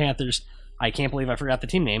Carolina Panthers. I can't believe I forgot the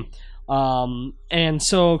team name. And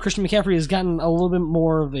so Christian McCaffrey has gotten a little bit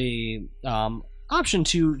more of a option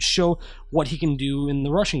to show what he can do in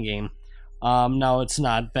the rushing game. Now it's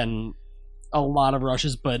not been a lot of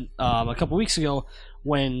rushes, but a couple weeks ago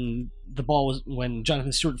when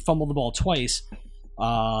Jonathan Stewart fumbled the ball twice,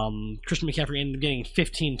 Christian McCaffrey ended up getting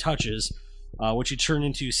 15 touches, which he turned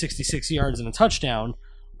into 66 yards and a touchdown,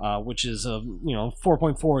 which is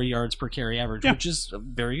 4.4 yards per carry average, which is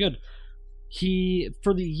very good. He,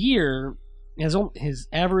 for the year, has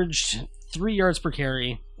averaged 3 yards per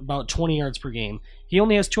carry, about 20 yards per game. He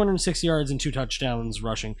only has 206 yards and 2 touchdowns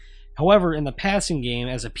rushing. However, in the passing game,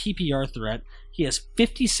 as a PPR threat, he has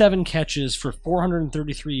 57 catches for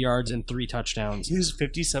 433 yards and 3 touchdowns. He has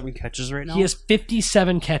 57 catches right now? He has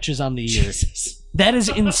 57 catches on the year. Jesus. That is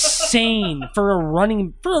insane for a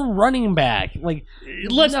running back. Like,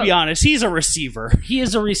 let's be honest, he's a receiver. He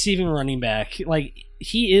is a receiving running back. Like,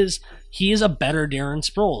 he is a better Darren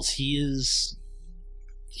Sproles. He's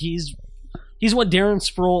what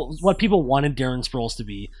people wanted Darren Sproles to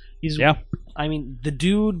be. I mean, the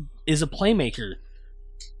dude is a playmaker.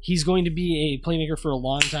 He's going to be a playmaker for a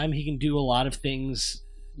long time. He can do a lot of things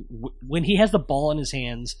when he has the ball in his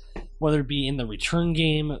hands, whether it be in the return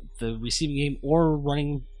game, the receiving game, or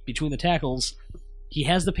running between the tackles. He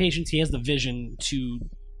has the patience, he has the vision to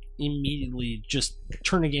immediately just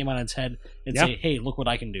turn a game on its head and say, hey, look what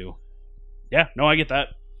I can do. Yeah, no, I get that.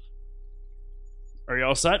 Are you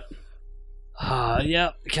all set?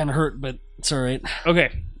 Yeah, it kind of hurt, but it's all right.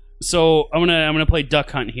 Okay, so I'm gonna play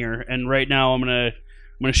duck hunt here, and right now I'm gonna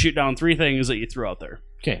shoot down 3 things that you threw out there.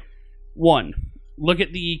 Okay. 1, look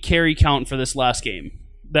at the carry count for this last game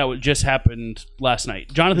that just happened last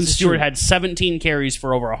night. Jonathan Stewart had 17 carries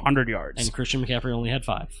for over 100 yards, and Christian McCaffrey only had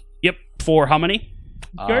 5. Yep, for how many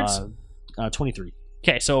yards? 23.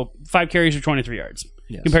 Okay, so 5 carries for 23 yards,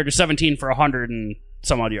 compared to 17 for 100 and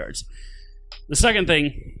some odd yards. The second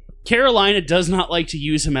thing, Carolina does not like to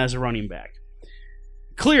use him as a running back.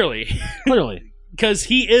 Clearly. Because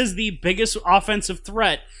he is the biggest offensive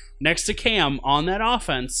threat next to Cam on that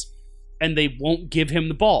offense, and they won't give him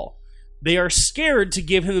the ball. They are scared to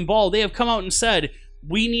give him the ball. They have come out and said,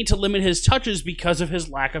 we need to limit his touches because of his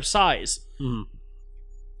lack of size. Mm.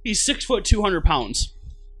 He's 6 foot 200 pounds.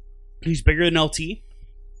 He's bigger than LT.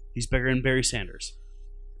 He's bigger than Barry Sanders.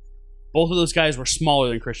 Both of those guys were smaller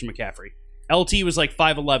than Christian McCaffrey. LT was like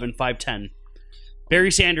 5'11", 5'10".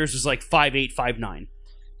 Barry Sanders was like 5'8", 5'9".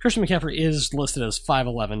 Christian McCaffrey is listed as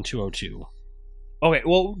 5'11", 202. Okay,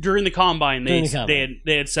 well, during the combine, they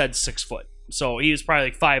had said 6 foot. So he was probably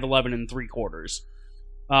like 5'11" and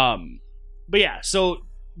 3/4. But yeah, so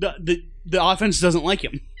the offense doesn't like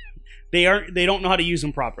him. They don't know how to use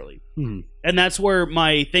him properly. Mm-hmm. And that's where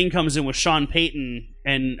my thing comes in with Sean Payton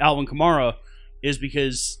and Alvin Kamara, is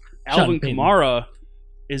because Alvin Kamara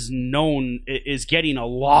is getting a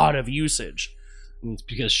lot of usage. It's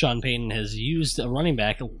because Sean Payton has used a running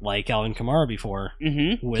back like Alvin Kamara before.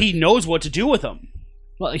 Mm-hmm. He knows what to do with them.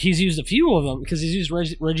 Well, he's used a few of them because he's used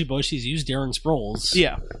Reggie Bush, he's used Darren Sproles.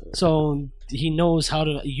 Yeah. So he knows how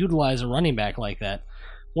to utilize a running back like that.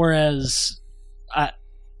 Whereas,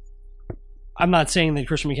 I'm not saying that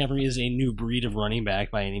Christian McCaffrey is a new breed of running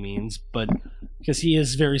back by any means, but because he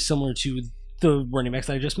is very similar to the running backs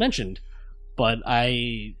that I just mentioned. But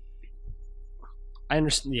I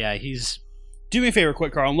understand, yeah, he's... Do me a favor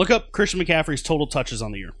quick, Carl, and look up Christian McCaffrey's total touches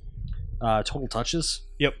on the year. Total touches?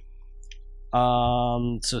 Yep.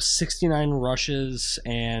 So 69 rushes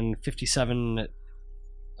and 57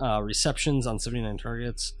 receptions on 79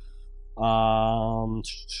 targets. Math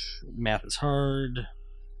is hard.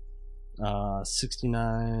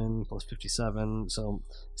 69 plus 57, so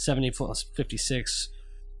 70 plus 56.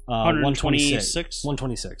 126?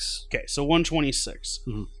 126. Okay, so 126.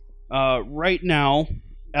 Mm-hmm. Right now,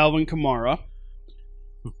 Alvin Kamara,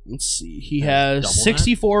 let's see, he has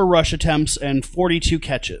 64 rush attempts and 42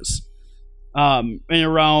 catches. And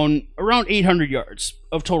around 800 yards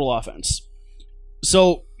of total offense.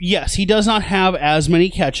 So, yes, he does not have as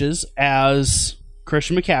many catches as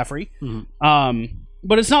Christian McCaffrey. Mm-hmm.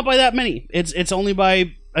 But it's not by that many. It's only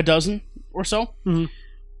by a dozen or so. Mm-hmm.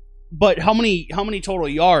 But how many total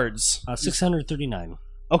yards? 639.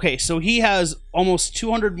 Okay, so he has almost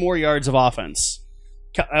 200 more yards of offense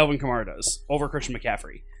Alvin Kamara does over Christian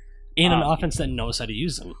McCaffrey. In an offense that knows how to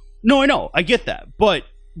use them. No, I know. I get that. But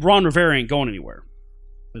Ron Rivera ain't going anywhere.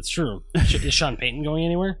 That's true. Is Sean Payton going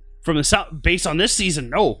anywhere? From the South, based on this season,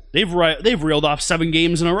 no. They've reeled off 7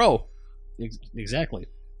 games in a row. Exactly.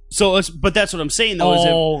 So, but that's what I'm saying,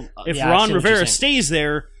 though, is if Ron Rivera stays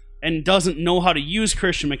there and doesn't know how to use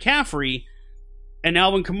Christian McCaffrey, and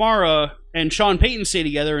Alvin Kamara and Sean Payton stay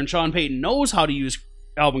together, and Sean Payton knows how to use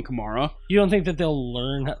Alvin Kamara. You don't think that they'll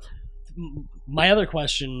learn? My other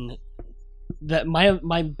question, that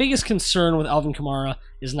my biggest concern with Alvin Kamara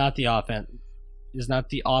is not the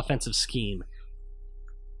offensive scheme.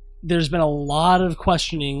 There's been a lot of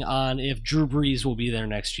questioning on if Drew Brees will be there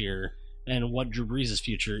next year and what Drew Brees'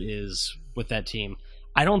 future is with that team.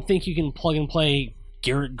 I don't think you can plug and play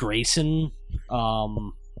Garrett Grayson.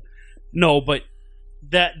 No, but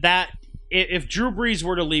that if Drew Brees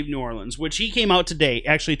were to leave New Orleans, which he came out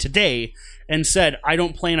today, and said, I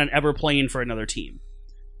don't plan on ever playing for another team.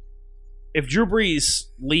 If Drew Brees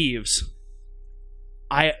leaves,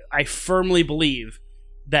 I firmly believe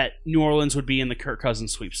that New Orleans would be in the Kirk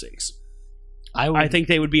Cousins sweepstakes. I think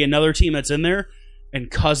they would be another team that's in there, and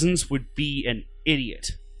Cousins would be an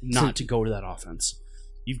idiot not to go to that offense.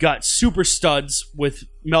 You've got super studs with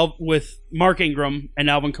Mark Ingram and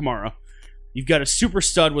Alvin Kamara. You've got a super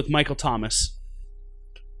stud with Michael Thomas.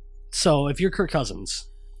 So if you're Kirk Cousins,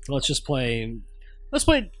 let's play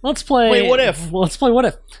what if. Let's play what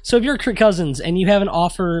if. So if you're Kirk Cousins and you have an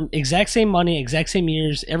offer, exact same money, exact same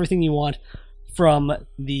years, everything you want, from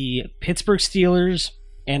the Pittsburgh Steelers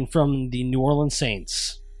and from the New Orleans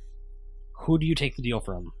Saints, who do you take the deal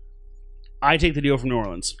from? I take the deal from New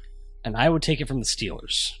Orleans. And I would take it from the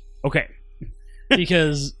Steelers. Okay.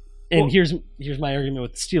 Because, and here's my argument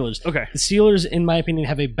with the Steelers. Okay. The Steelers, in my opinion,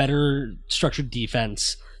 have a better structured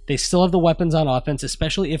defense. They still have the weapons on offense,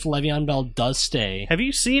 especially if Le'Veon Bell does stay. Have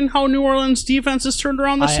you seen how New Orleans defense has turned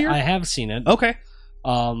around this year? I have seen it. Okay.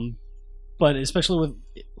 But especially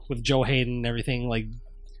with Joe Hayden and everything, like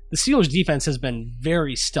the Steelers' defense has been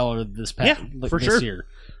very stellar this year.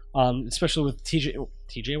 Especially with TJ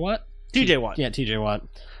Watt. TJ Watt. Yeah, TJ Watt.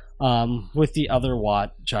 With the other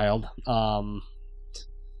Watt child.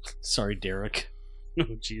 Sorry, Derek. Oh,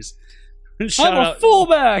 jeez. I'm a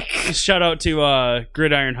fullback. Shout out to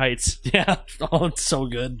Gridiron Heights. Yeah. Oh, it's so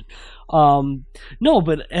good. No,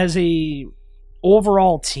 but as a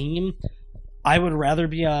overall team, I would rather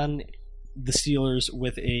be on the Steelers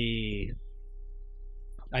with the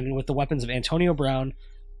weapons of Antonio Brown.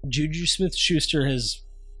 Juju Smith-Schuster has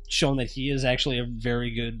shown that he is actually a very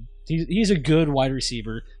good. He's a good wide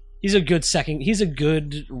receiver. He's a good second. He's a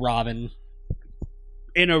good Robin.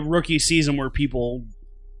 In a rookie season where people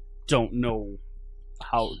don't know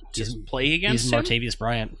how to play against him. He's Martavius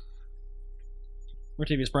Bryant.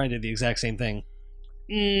 Martavius Bryant did the exact same thing.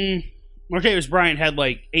 Martavius Bryant had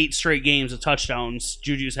like 8 straight games of touchdowns.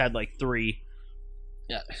 Juju's had like 3.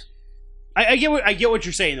 Yeah, I get what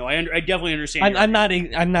you're saying though. I definitely understand. I'm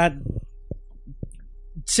not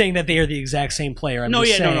saying that they are the exact same player. I'm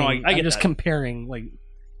just comparing. Like,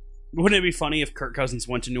 wouldn't it be funny if Kirk Cousins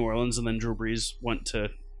went to New Orleans and then Drew Brees went to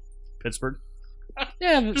Pittsburgh?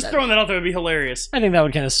 Yeah, just throwing that out there would be hilarious. I think that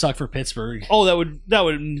would kind of suck for Pittsburgh. Oh, that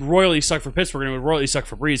would royally suck for Pittsburgh, and it would royally suck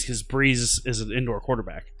for Brees because Brees is an indoor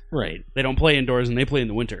quarterback. Right. They don't play indoors, and they play in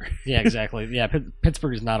the winter. Yeah, exactly. Yeah,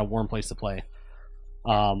 Pittsburgh is not a warm place to play.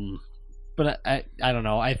 But I don't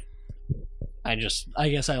know. I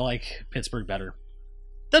guess I like Pittsburgh better.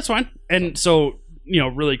 That's fine. And so,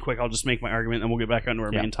 really quick, I'll just make my argument, and we'll get back onto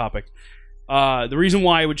our main topic. The reason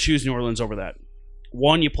why I would choose New Orleans over that.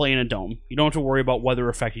 1, you play in a dome. You don't have to worry about weather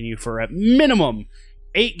affecting you for at minimum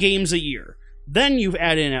 8 games a year. Then you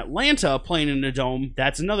add in Atlanta playing in a dome.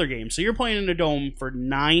 That's another game. So you're playing in a dome for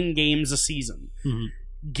 9 games a season. Mm-hmm.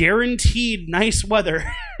 Guaranteed nice weather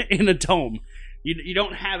in a dome. You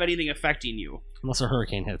don't have anything affecting you. Unless a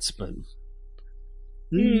hurricane hits, but...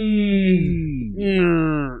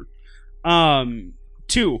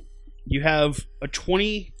 2, you have a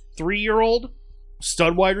 23-year-old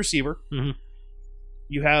stud wide receiver. Mm-hmm.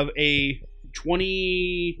 You have a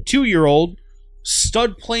 22-year-old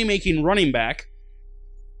stud playmaking running back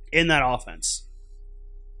in that offense.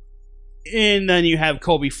 And then you have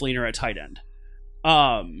Kobe Fleener at tight end.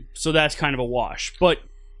 So that's kind of a wash. But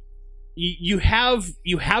you have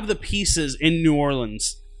the pieces in New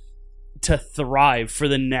Orleans to thrive for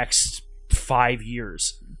the next 5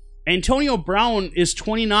 years. Antonio Brown is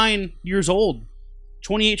 29 years old.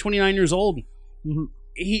 28, 29 years old. Mm-hmm.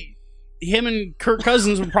 Him and Kirk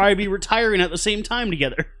Cousins would probably be retiring at the same time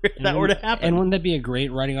together if that were to happen. And wouldn't that be a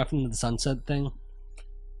great riding off into the sunset thing?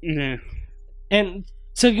 Yeah. And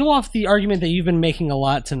to go off the argument that you've been making a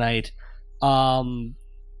lot tonight, so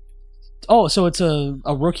it's a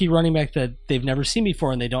rookie running back that they've never seen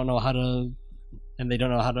before, and they don't know how to.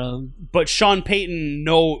 But Sean Payton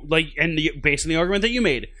based on the argument that you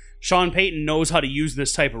made, Sean Payton knows how to use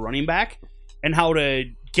this type of running back and how to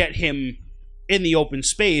get him in the open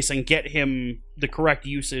space and get him the correct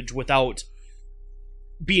usage without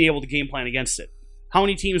being able to game plan against it. How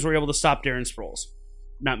many teams were able to stop Darren Sproles?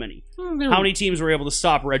 Not many. How many teams were able to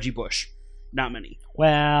stop Reggie Bush? Not many.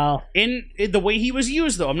 Well, in the way he was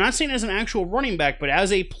used, though, I'm not saying as an actual running back, but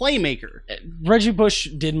as a playmaker. Reggie Bush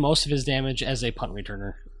did most of his damage as a punt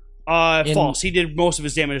returner. False. He did most of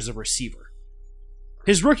his damage as a receiver.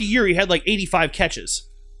 His rookie year, he had like 85 catches.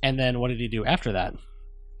 And then what did he do after that?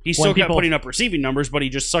 He still kept putting up receiving numbers, but he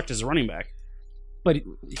just sucked as a running back. But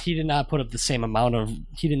he did not put up the same amount of...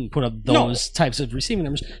 He didn't put up those types of receiving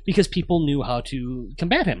numbers because people knew how to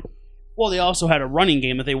combat him. Well, they also had a running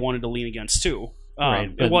game that they wanted to lean against, too.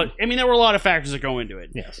 Right. There were a lot of factors that go into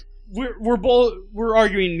it. Yes. We're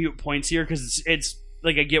arguing mute points here because it's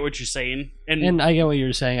like I get what you're saying. And I get what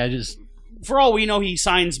you're saying. For all we know, he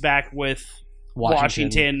signs back with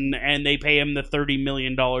Washington and they pay him the $30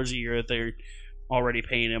 million a year that they're already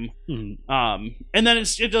paying him. Mm-hmm. And then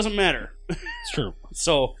it doesn't matter. It's true.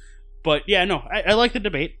 So, but yeah, no, I like the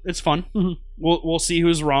debate. It's fun. Mm-hmm. We'll see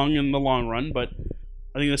who's wrong in the long run, but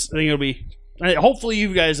I think it'll be. Hopefully,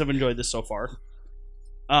 you guys have enjoyed this so far.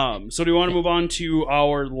 So do you want to move on to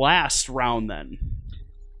our last round then?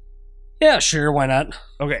 Yeah, sure. Why not?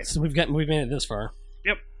 Okay, so we've made it this far.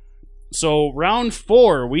 Yep. So round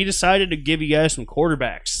 4, we decided to give you guys some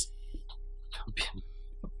quarterbacks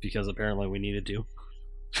because apparently we needed to.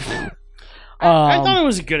 I thought it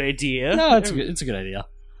was a good idea. No, it's a good idea.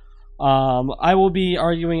 I will be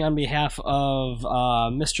arguing on behalf of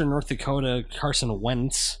Mr. North Dakota, Carson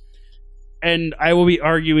Wentz. And I will be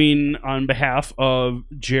arguing on behalf of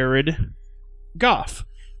Jared Goff.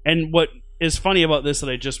 And what is funny about this that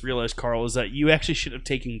I just realized, Carl, is that you actually should have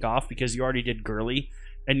taken Goff because you already did Gurley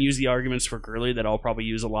and use the arguments for Gurley that I'll probably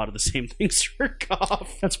use a lot of the same things for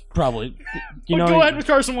Goff. That's probably... Go ahead with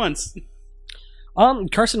Carson Wentz.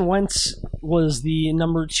 Carson Wentz was the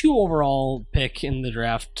number 2 overall pick in the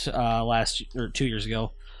draft 2 years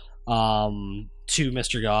ago to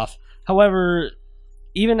Mr. Goff. However,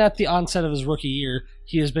 even at the onset of his rookie year,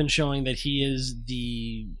 he has been showing that he is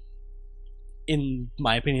in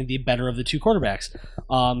my opinion, the better of the 2 quarterbacks.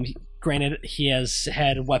 Granted, he has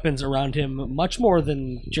had weapons around him much more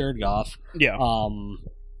than Jared Goff. Yeah. I'd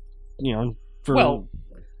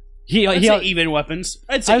say even weapons.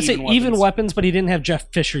 I'd say even weapons, but he didn't have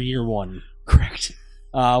Jeff Fisher year 1. Correct.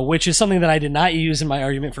 Which is something that I did not use in my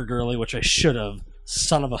argument for Gurley, which I should have.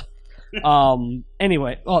 Son of a...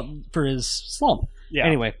 anyway, for his slump. Yeah.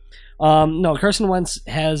 Anyway, no, Carson Wentz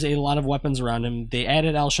has a lot of weapons around him. They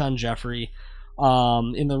added Alshon Jeffrey.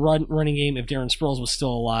 In the running game, if Darren Sproles was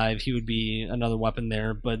still alive, he would be another weapon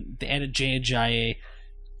there. But they added Jay Ajayi.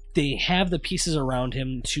 They have the pieces around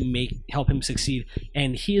him to help him succeed,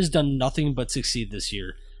 and he has done nothing but succeed this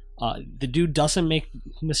year. The dude doesn't make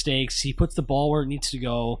mistakes. He puts the ball where it needs to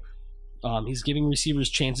go. He's giving receivers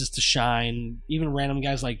chances to shine. Even random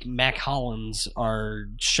guys like Mac Hollins are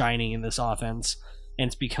shining in this offense, and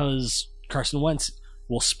it's because Carson Wentz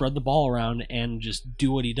will spread the ball around and just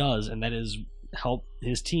do what he does, and that is help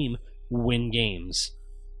his team win games.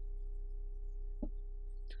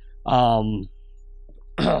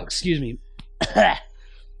 Excuse me.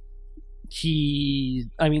 He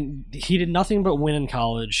did nothing but win in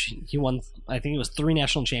college. He won, I think it was 3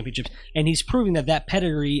 national championships, and he's proving that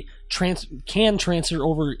pedigree can transfer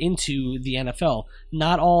over into the NFL.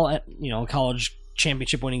 Not all, college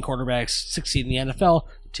championship winning quarterbacks succeed in the NFL.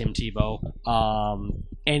 Tim Tebow,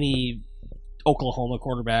 any Oklahoma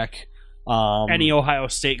quarterback, any Ohio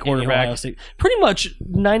State quarterback. Pretty much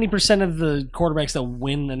 90% of the quarterbacks that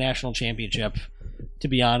win a national championship, to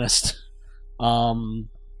be honest, don't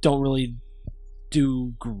really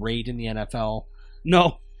do great in the NFL.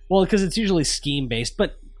 No. Well, because it's usually scheme-based.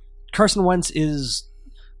 But Carson Wentz is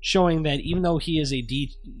showing that even though he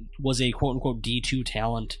was a quote-unquote D2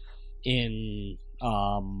 talent in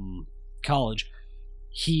college,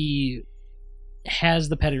 he has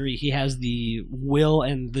the pedigree, he has the will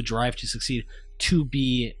and the drive to succeed to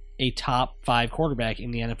be a top 5 quarterback in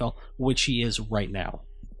the NFL, which he is right now.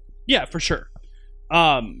 Yeah, for sure.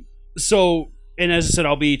 And as I said,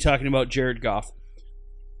 I'll be talking about Jared Goff.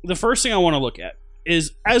 The first thing I want to look at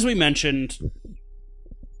is, as we mentioned,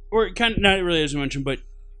 or kind of not really as we mentioned, but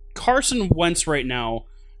Carson Wentz right now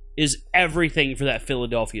is everything for that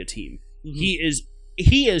Philadelphia team. Mm-hmm.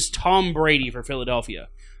 He is Tom Brady for Philadelphia.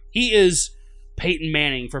 He is Peyton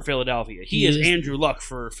Manning for Philadelphia. He is Andrew Luck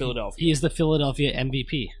for Philadelphia. He is the Philadelphia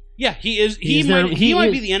MVP. Yeah, he is. He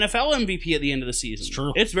might be the NFL MVP at the end of the season. It's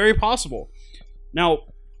true. It's very possible. Now,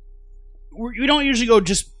 we don't usually go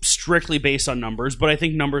just strictly based on numbers, but I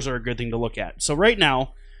think numbers are a good thing to look at. So right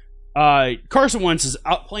now, Carson Wentz is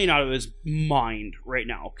playing out of his mind right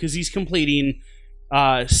now because he's completing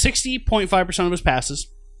 60.5% of his passes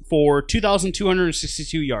for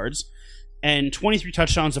 2,262 yards and 23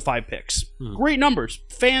 touchdowns to 5 picks. Great numbers.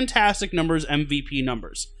 Fantastic numbers, MVP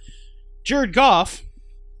numbers. Jared Goff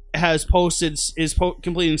is completing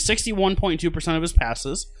 61.2% of his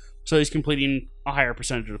passes, so he's completing a higher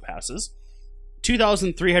percentage of the passes.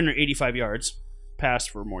 2,385 yards, passed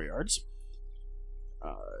for more yards.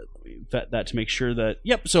 Let me vet that to make sure that...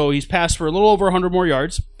 Yep, so he's passed for a little over 100 more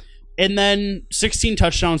yards, and then 16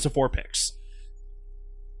 touchdowns to 4 picks.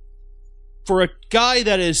 For a guy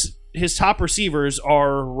that is... His top receivers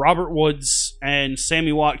are Robert Woods and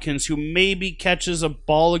Sammy Watkins, who maybe catches a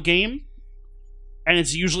ball a game, and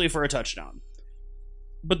it's usually for a touchdown.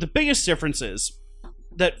 But the biggest difference is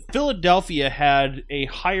that Philadelphia had a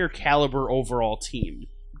higher caliber overall team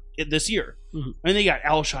this year. Mm-hmm. I mean, they got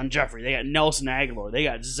Alshon Jeffrey, they got Nelson Aguilar, they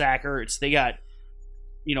got Zach Ertz, they got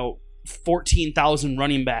 14,000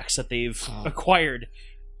 running backs that they've acquired.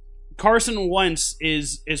 Carson Wentz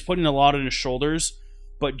is putting a lot on his shoulders.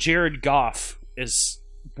 But Jared Goff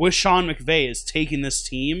with Sean McVay, is taking this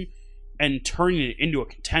team and turning it into a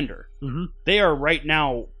contender. Mm-hmm. They are right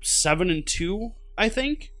now 7-2, I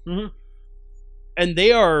think. Mm-hmm. And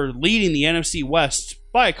they are leading the NFC West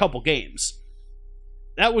by a couple games.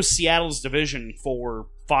 That was Seattle's division for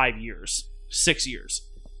 5 years, 6 years.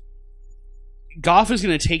 Goff is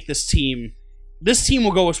going to take this team. This team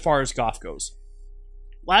will go as far as Goff goes.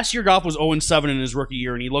 Last year, Goff was 0-7 in his rookie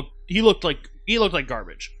year, and he looked like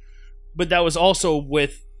garbage. But that was also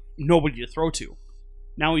with nobody to throw to.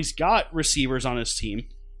 Now he's got receivers on his team.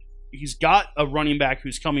 He's got a running back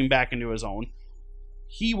who's coming back into his own.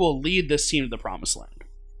 He will lead this team to the promised land.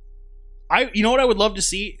 You know what I would love to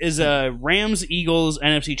see is a Rams-Eagles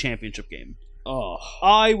NFC Championship game. Oh,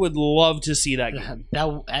 I would love to see that game.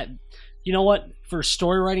 You know what? For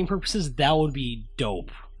story writing purposes, that would be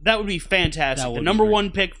dope. That would be fantastic. The number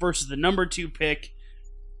 1 pick versus the number 2 pick.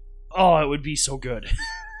 Oh, it would be so good.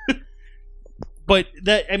 But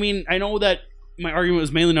I know that my argument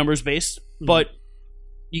was mainly numbers based, but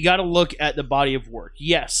you got to look at the body of work.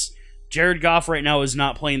 Yes, Jared Goff right now is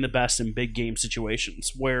not playing the best in big game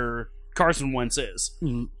situations where Carson Wentz is.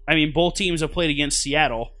 Mm-hmm. I mean, both teams have played against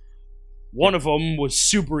Seattle. One of them was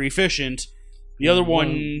super efficient. The other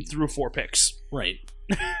one threw 4 picks. Right.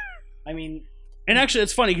 I mean... And actually,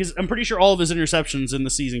 it's funny because I'm pretty sure all of his interceptions in the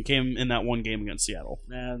season came in that one game against Seattle.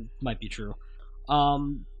 Might be true.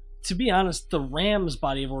 To be honest, the Rams'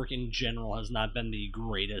 body of work in general has not been the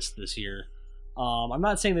greatest this year. I'm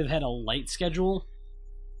not saying they've had a light schedule,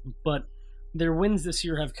 but their wins this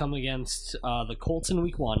year have come against the Colts in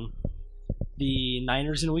Week 1, the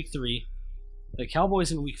Niners in Week 3, the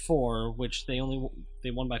Cowboys in Week 4, which they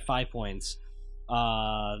won by 5 points,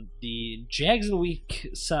 the Jags in Week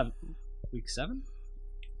 7. Week 7?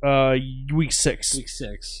 Week 6. Week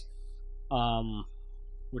 6.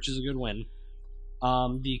 Which is a good win.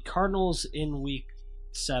 The Cardinals in Week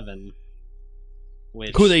 7.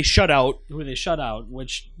 Who they shut out.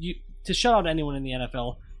 Which, to shut out anyone in the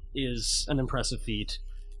NFL is an impressive feat.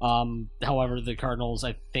 However, the Cardinals,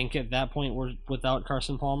 I think at that point, were without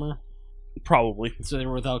Carson Palmer. Probably. So they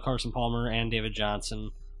were without Carson Palmer and David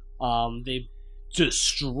Johnson. They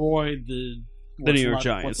destroyed the New York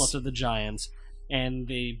Giants. What's left of the Giants, and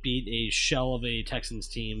they beat a shell of a Texans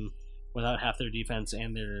team without half their defense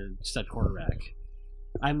and their stud quarterback.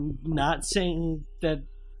 I'm not saying that,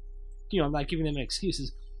 I'm not giving them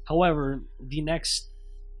excuses. However, the next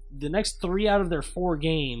 3 out of their 4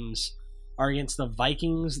 games are against the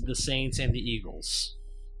Vikings, the Saints, and the Eagles.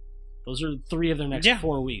 Those are 3 of their next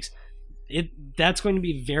 4 weeks. That's going to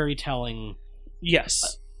be very telling.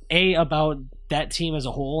 Yes. A, about that team as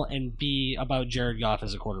a whole, and B, about Jared Goff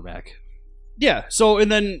as a quarterback. Yeah. So,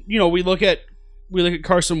 and then we look at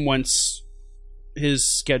Carson Wentz, his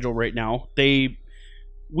schedule right now.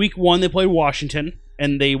 Week 1 they played Washington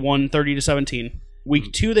and they won 30-17.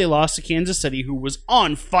 Week 2 they lost to Kansas City, who was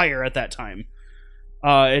on fire at that time,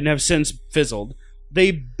 and have since fizzled.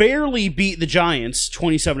 They barely beat the Giants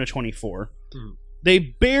 27-24. They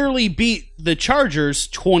barely beat the Chargers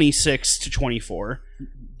 26-24.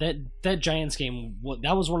 That Giants game,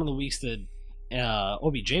 that was one of the weeks that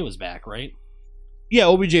OBJ was back, right? Yeah,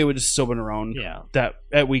 OBJ would have still been around. Yeah, that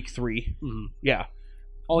at week 3. Mm-hmm. Yeah.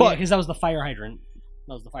 Oh, yeah, because that was the fire hydrant.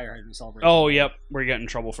 That was the fire hydrant celebration. Oh, yep, we're getting in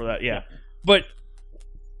trouble for that. Yeah. But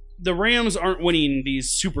the Rams aren't winning these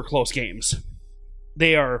super close games.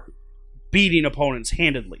 They are beating opponents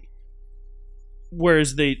handedly.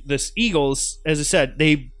 Whereas the Eagles, as I said,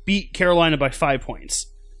 they beat Carolina by 5 points.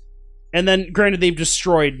 And then, granted, they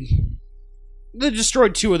destroyed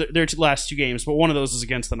 2 of their last 2 games, but one of those is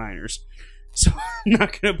against the Niners. So I'm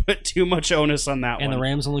not going to put too much onus on that one. And the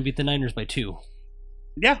Rams only beat the Niners by 2.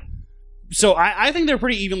 Yeah. So I think they're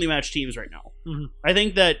pretty evenly matched teams right now. Mm-hmm. I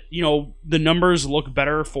think that, the numbers look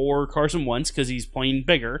better for Carson Wentz because he's playing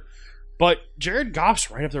bigger. But Jared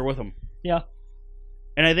Goff's right up there with him. Yeah.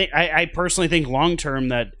 And I personally think long term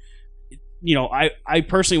that, I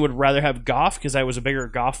personally would rather have Goff because I was a bigger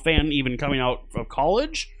Goff fan even coming out of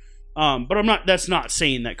college. But that's not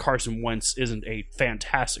saying that Carson Wentz isn't a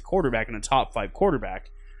fantastic quarterback and a top 5 quarterback.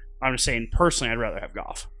 I'm just saying personally I'd rather have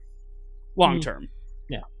Goff. Long term.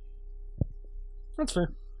 Yeah. That's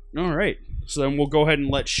fair. All right. So then we'll go ahead and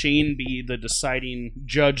let Shane be the deciding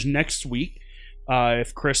judge next week.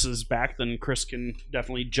 If Chris is back, then Chris can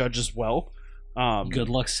definitely judge as well. Good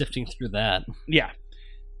luck sifting through that. Yeah.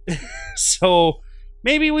 So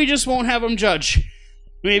maybe we just won't have him judge.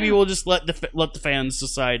 Maybe we'll just let the fans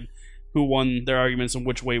decide who won their arguments and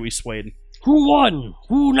which way we swayed. Who won?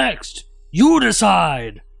 Who next? You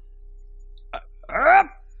decide.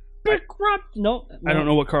 Epic rap? No, I don't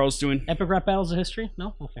know what Carl's doing. Epic rap battles of history?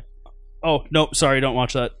 No? Okay. Oh, nope. Sorry, don't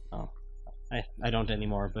watch that. Oh, I don't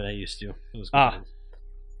anymore, but I used to. It was good. All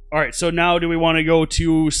right. So now, do we want to go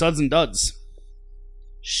to Suds and Duds?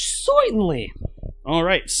 Certainly. All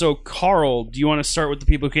right. So, Carl, do you want to start with the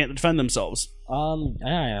people who can't defend themselves?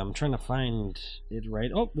 I'm trying to find it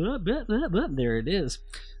right. Oh, there it is.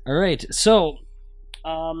 All right. So,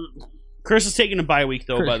 Chris is taking a bye week,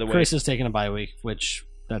 though. By the way, Chris is taking a bye week, which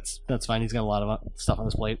that's fine. He's got a lot of stuff on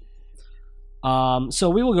his plate. So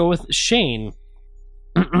we will go with Shane,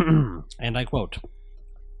 and I quote: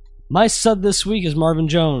 "My sud this week is Marvin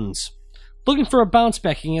Jones, looking for a bounce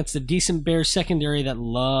back against a decent Bears secondary that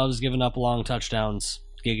loves giving up long touchdowns.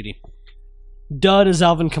 Giggity. Dud is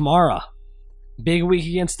Alvin Kamara. Big week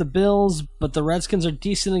against the Bills, but the Redskins are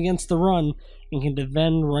decent against the run and can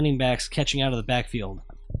defend running backs catching out of the backfield."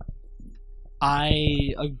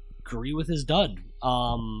 I agree with his dud.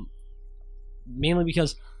 Mainly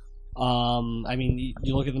because,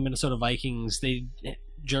 you look at the Minnesota Vikings.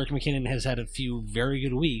 Jerick McKinnon has had a few very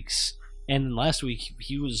good weeks, and last week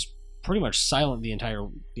he was pretty much silent the entire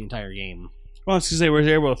game. Well, it's because they were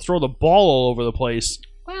able to throw the ball all over the place.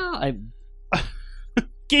 Well,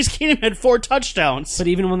 Case Keenum had 4 touchdowns. But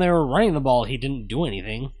even when they were running the ball, he didn't do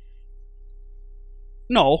anything.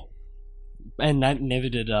 No. And neither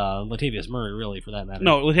did Latavius Murray, really, for that matter.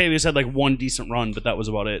 No, Latavius had like 1 decent run, but that was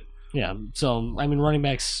about it. Yeah, so, running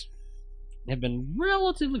backs have been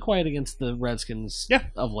relatively quiet against the Redskins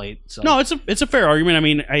of late. So. No, it's a fair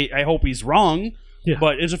argument. I hope he's wrong,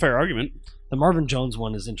 but it's a fair argument. The Marvin Jones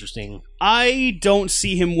one is interesting. I don't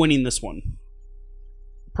see him winning this one.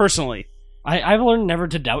 Personally. I've learned never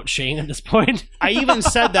to doubt Shane at this point. I even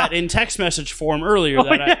said that in text message form earlier.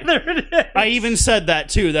 There it is. I even said that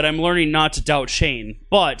too, that I'm learning not to doubt Shane.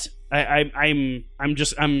 But I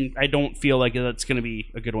don't feel like that's going to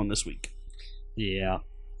be a good one this week. Yeah.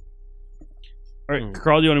 All right,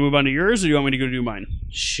 Carl, do you want to move on to yours, or do you want me to go do mine?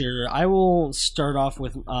 Sure. I will start off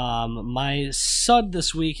with my sud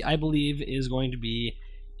this week. I believe is going to be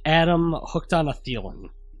Adam hooked on a Thielen.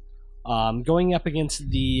 Going up against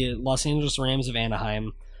the Los Angeles Rams of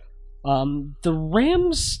Anaheim. The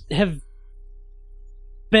Rams have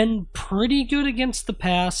been pretty good against the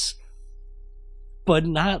pass, but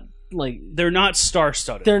not they're not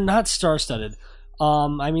star-studded. They're not star-studded.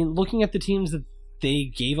 Looking at the teams that they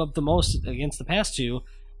gave up the most against the pass to,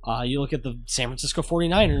 you look at the San Francisco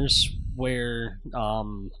 49ers, where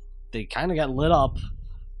they kind of got lit up.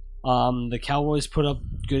 The Cowboys put up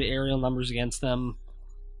good aerial numbers against them.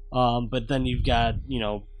 But then you've got,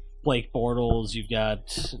 Blake Bortles, you've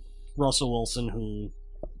got Russell Wilson, who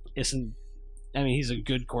isn't, he's a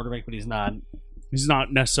good quarterback, but he's not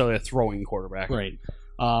necessarily a throwing quarterback. Right.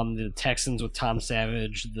 The Texans with Tom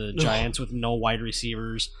Savage, the Giants with no wide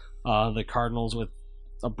receivers, the Cardinals with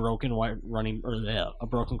a broken a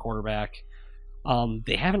broken quarterback.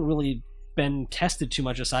 They haven't really been tested too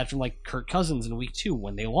much aside from Kirk Cousins in week 2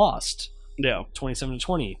 when they lost. Yeah.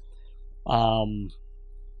 27-20.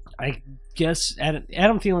 I guess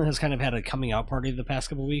Adam Thielen has kind of had a coming out party the past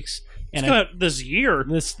couple of weeks, and this year.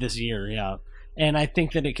 This year, yeah, and I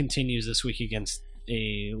think that it continues this week against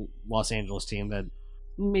a Los Angeles team that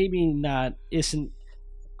maybe isn't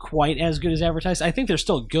quite as good as advertised. I think they're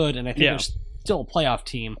still good, and I think they're still a playoff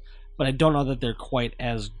team, but I don't know that they're quite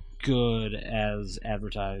as good as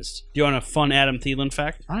advertised. Do you want a fun Adam Thielen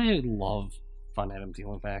fact? I love fun Adam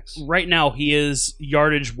Thielen facts. Right now, he is,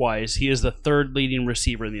 yardage-wise, he is the third leading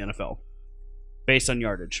receiver in the NFL, based on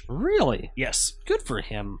yardage. Really? Yes. Good for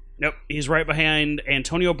him. Nope. He's right behind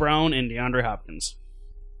Antonio Brown and DeAndre Hopkins.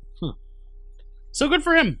 So good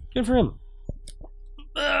for him. Good for him.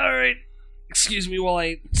 All right. Excuse me while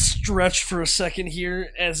I stretch for a second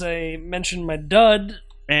here as I mention my dud.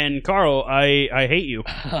 And Carl, I hate you.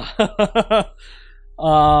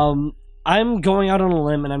 I'm going out on a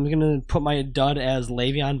limb and I'm going to put my dud as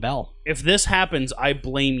Le'Veon Bell. If this happens, I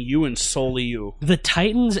blame you and solely you. The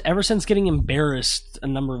Titans, ever since getting embarrassed a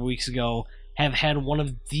number of weeks ago, have had one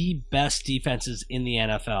of the best defenses in the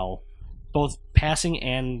NFL, both passing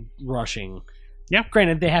and rushing. Yeah.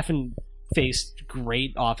 Granted, they haven't faced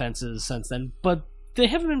great offenses since then, but they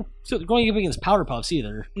haven't been going up against powder puffs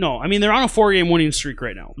either. No, I mean, they're on a 4-game winning streak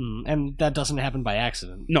right now. And that doesn't happen by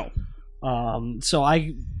accident. No. So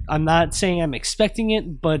I'm not saying I'm expecting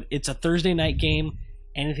it, but it's a Thursday night game.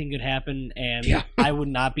 Anything could happen, and I would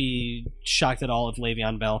not be shocked at all if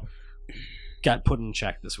Le'Veon Bell got put in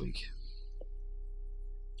check this week.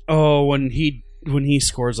 Oh, when he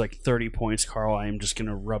scores like 30 points, Carl, I am just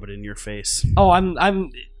gonna rub it in your face. Oh,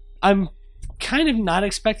 I'm kind of not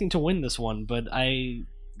expecting to win this one, but I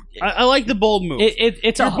like the bold move.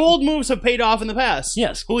 It's Your bold moves have paid off in the past.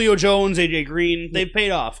 Yes. Julio Jones, AJ Green, they've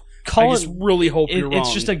paid off. I just really hope you're wrong.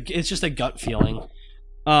 It's just a gut feeling.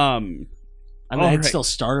 I mean, I'd still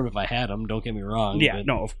start him if I had him. Don't get me wrong.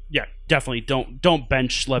 Yeah, definitely don't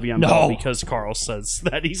bench Le'Veon Bell because Carl says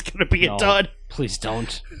that he's going to be a dud. Please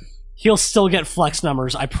don't. He'll still get flex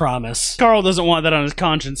numbers, I promise. Carl doesn't want that on his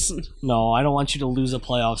conscience. No, I don't want you to lose a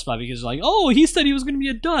playoff spot because you're like, oh, he said he was going to be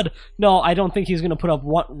a dud. No, I don't think he's going to put up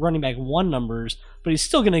running back one numbers, but he's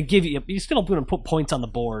still going to he's still going to put points on the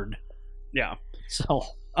board. Yeah. So.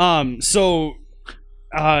 Are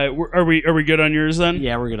we good on yours then?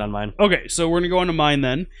 Yeah, we're good on mine. Okay, so we're gonna go on to mine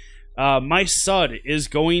then. My stud is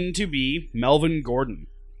going to be Melvin Gordon.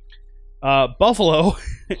 Buffalo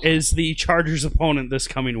is the Chargers' opponent this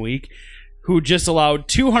coming week, who just allowed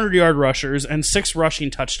 200-yard rushers and 6 rushing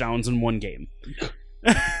touchdowns in one game.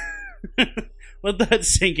 Let that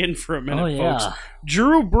sink in for a minute, folks.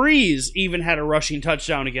 Drew Brees even had a rushing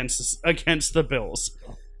touchdown against the Bills.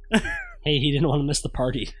 Hey, he didn't want to miss the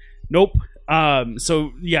party. Nope.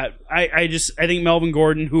 So yeah, I think Melvin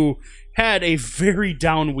Gordon, who had a very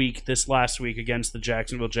down week this last week against the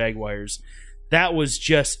Jacksonville Jaguars, that was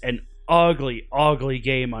just an ugly, ugly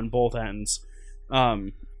game on both ends.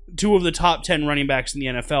 2 of the top 10 running backs in the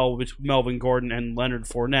NFL, with Melvin Gordon and Leonard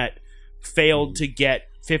Fournette, failed to get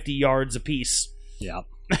 50 yards apiece. Yeah.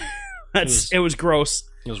 It was gross.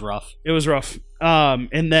 It was rough. It was rough.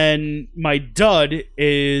 And then my dud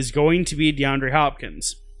is going to be DeAndre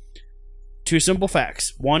Hopkins. 2 simple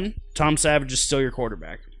facts. 1, Tom Savage is still your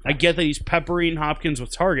quarterback. I get that he's peppering Hopkins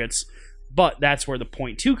with targets, but that's where the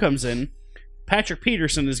point 2 comes in. Patrick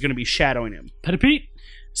Peterson is going to be shadowing him. Pete.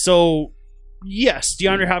 So, yes,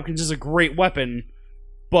 DeAndre Hopkins is a great weapon,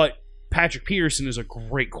 but Patrick Peterson is a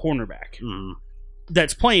great cornerback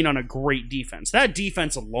that's playing on a great defense. That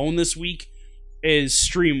defense alone this week is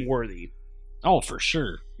stream worthy. Oh, for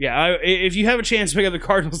sure. Yeah, if you have a chance to pick up the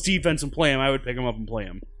Cardinals defense and play him, I would pick him up and play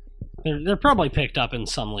him. They're probably picked up in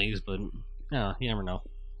some leagues, but you never know.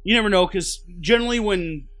 You never know, because generally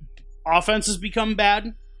when offenses become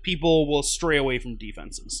bad, people will stray away from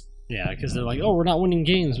defenses. Yeah, because they're like, oh, we're not winning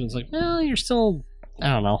games. But it's like, well, you're still, I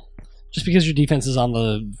don't know. Just because your defense is on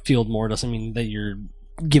the field more doesn't mean that you're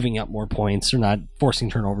giving up more points or not forcing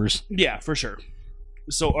turnovers. Yeah, for sure.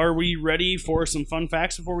 So are we ready for some fun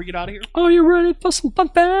facts before we get out of here? Are you ready for some fun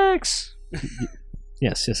facts?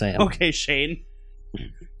 Yes, I am. Okay, Shane.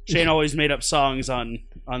 Shane always made up songs on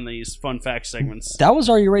these fun fact segments. That was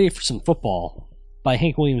Are You Ready for Some Football by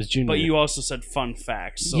Hank Williams Jr. But you also said fun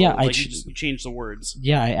facts. So yeah, you changed the words.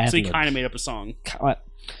 Yeah, I added. So you kind of made up a song.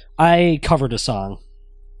 I covered a song.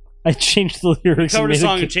 I changed the lyrics. You covered a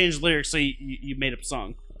song and changed the lyrics, so you made up a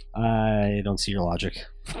song. I don't see your logic.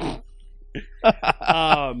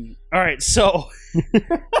 All right, so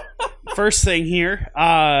first thing here,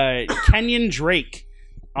 Kenyon Drake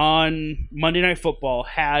on Monday Night Football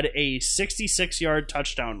had a 66-yard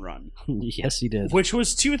touchdown run. Yes, he did. Which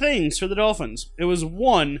was 2 things for the Dolphins. It was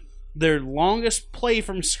 1, their longest play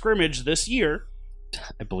from scrimmage this year.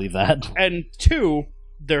 I believe that. And 2,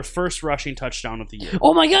 their first rushing touchdown of the year.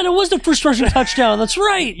 Oh my god, it was their first rushing touchdown. That's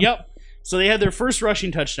right. Yep. So they had their first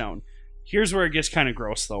rushing touchdown. Here's where it gets kind of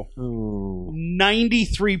gross, though. Ooh.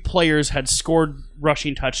 93 players had scored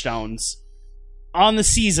rushing touchdowns on the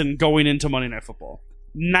season going into Monday Night Football.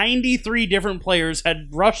 93 different players had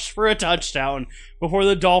rushed for a touchdown before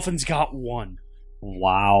the Dolphins got one.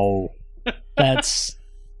 Wow. That's...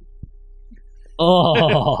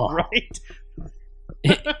 Oh. Right?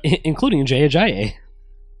 Including Jay Ajayi.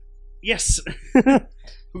 Yes.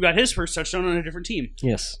 Who got his first touchdown on a different team.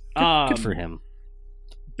 Yes. Good for him.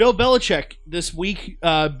 Bill Belichick this week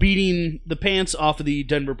beating the pants off of the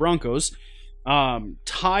Denver Broncos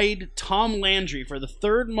tied Tom Landry for the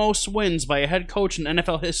third most wins by a head coach in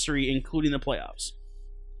NFL history, including the playoffs.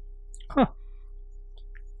 Huh.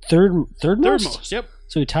 Third most? Third most, yep.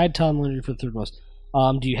 So he tied Tom Landry for the third most.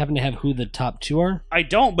 Do you happen to have who the top two are? I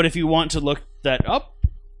don't, but if you want to look that up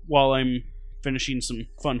while I'm finishing some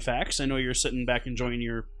fun facts, I know you're sitting back enjoying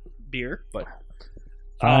your beer, but...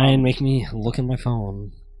 Fine, make me look at my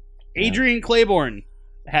phone. Adrian Claiborne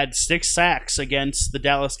had 6 sacks against the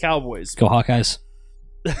Dallas Cowboys. Go Hawkeyes.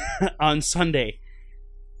 On Sunday.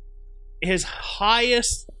 His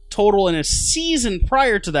highest total in a season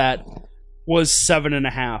prior to that was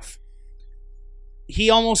 7.5. He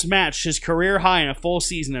almost matched his career high in a full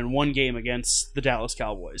season in one game against the Dallas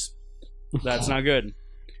Cowboys. That's not good.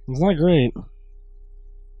 It's not great.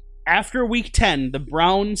 After Week 10, the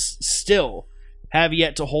Browns still have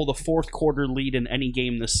yet to hold a fourth quarter lead in any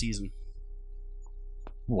game this season.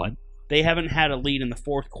 What? They haven't had a lead in the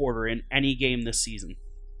fourth quarter in any game this season.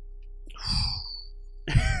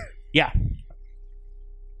 Yeah.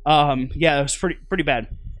 Yeah, it was pretty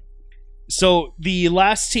bad. So the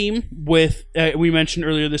last team with we mentioned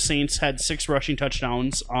earlier, the Saints had 6 rushing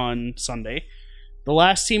touchdowns on Sunday. The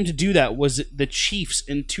last team to do that was the Chiefs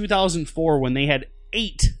in 2004 when they had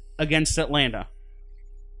 8 against Atlanta.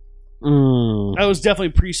 That was definitely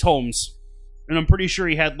Priest Holmes, and I'm pretty sure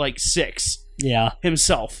he had like 6. Yeah,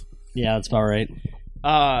 himself. Yeah, that's about right.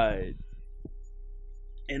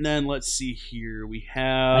 And then let's see here. We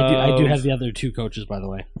have. I do have the other 2 coaches, by the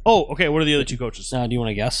way. Oh, okay. What are the other 2 coaches? Do you want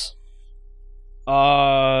to guess?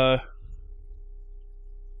 No.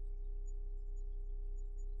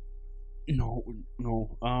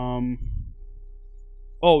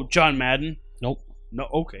 Oh, John Madden. Nope. No.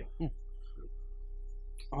 Okay.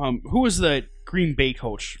 Who was the Green Bay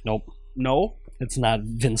coach? Nope. No. It's not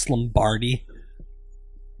Vince Lombardi.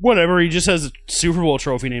 Whatever. He just has a Super Bowl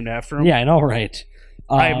trophy named after him. Yeah, I know, right?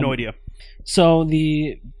 I have no idea. So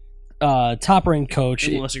the top-ranked coach,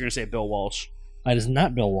 unless you're going to say Bill Walsh. It is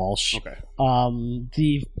not Bill Walsh. Okay.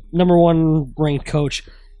 The number 1 ranked coach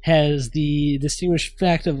has the distinguished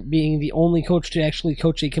fact of being the only coach to actually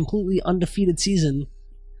coach a completely undefeated season.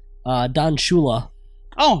 Don Shula.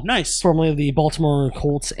 Oh, nice. Formerly of the Baltimore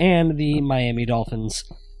Colts and the Miami Dolphins,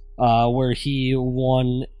 where he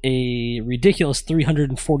won a ridiculous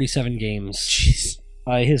 347 games. Jeez.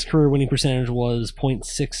 His career winning percentage was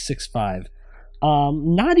 .665.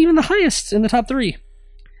 Not even the highest in the top 3.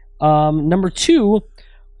 Number 2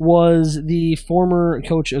 was the former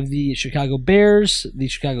coach of the Chicago Bears, the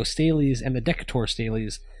Chicago Staleys, and the Decatur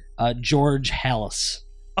Staleys, George Halas.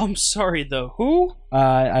 I'm sorry, the who?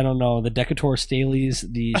 I don't know. The Decatur Staleys,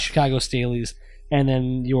 the Chicago Staleys, and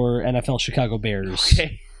then your NFL Chicago Bears.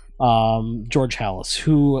 Okay. George Halas,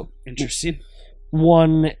 who interesting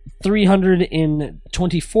won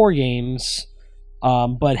 324 games,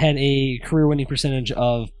 but had a career winning percentage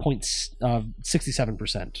of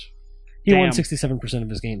 67%. He won 67% of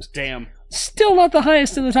his games. Damn. Still not the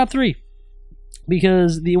highest in the top 3,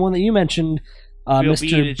 because the one that you mentioned,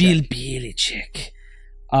 Mr. Bill Belichick,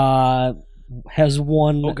 has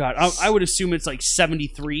won. Oh God, I would assume it's like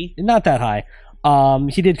 73. Not that high.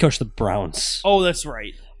 He did coach the Browns. Oh, that's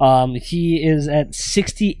right. He is at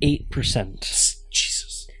 68%.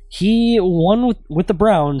 Jesus. He won with the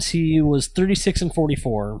Browns. He was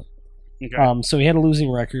 36-44. Okay. So he had a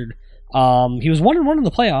losing record. He was 1-1 in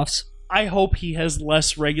the playoffs. I hope he has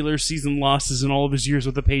less regular season losses in all of his years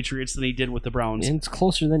with the Patriots than he did with the Browns. And it's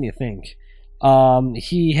closer than you think.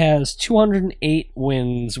 He has 208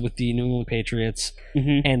 wins with the New England Patriots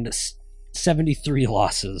and 73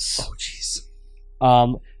 losses. Oh, jeez.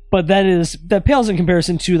 But that pales in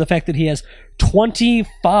comparison to the fact that he has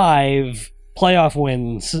 25 playoff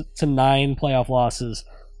wins to 9 playoff losses.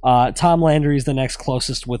 Tom Landry is the next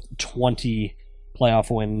closest with 20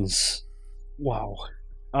 playoff wins. Wow.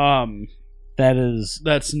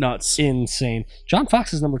 That's nuts. Insane. John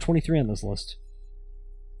Fox is number 23 on this list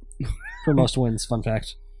for most wins. Fun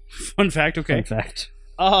fact. Fun fact. Okay. Fun fact.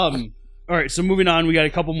 All right. So moving on, we got a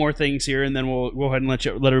couple more things here, and then we'll go ahead and let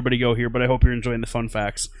everybody go here. But I hope you're enjoying the fun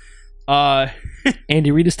facts.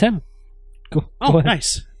 Andy Reid is 10. Go ahead.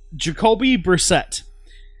 Nice. Jacoby Brissett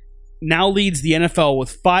now leads the NFL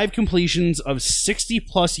with 5 completions of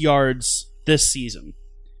 60-plus yards this season.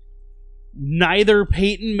 Neither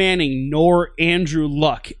Peyton Manning nor Andrew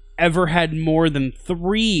Luck ever had more than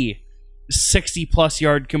 3 60-plus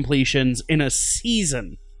yard completions in a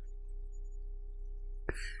season.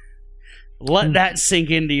 Let that sink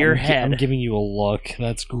into your head. I'm giving you a look.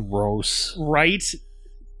 That's gross. Right?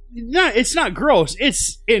 No, it's not gross.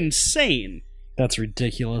 It's insane. That's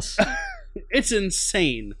ridiculous. It's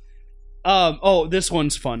insane. This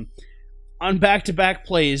one's fun. On back-to-back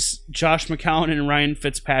plays, Josh McCown and Ryan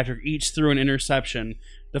Fitzpatrick each threw an interception.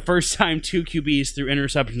 The first time 2 QBs threw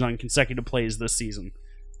interceptions on consecutive plays this season.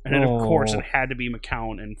 And then, of course, it had to be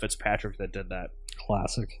McCown and Fitzpatrick that did that.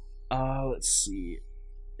 Classic. Let's see.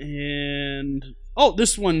 And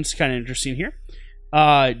this one's kind of interesting here.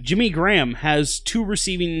 Jimmy Graham had 2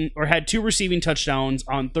 receiving touchdowns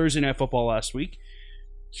on Thursday Night Football last week.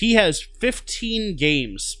 He has 15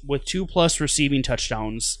 games with 2+ receiving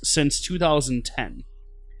touchdowns since 2010.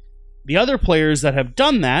 The other players that have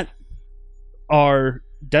done that are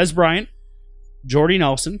Des Bryant, Jordy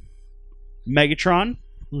Nelson, Megatron,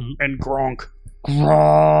 and Gronk.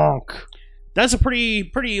 That's a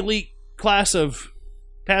pretty elite class of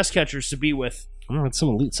pass catchers to be with. Oh, it's some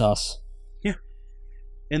elite sauce. Yeah.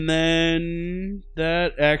 And then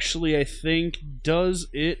that actually, I think, does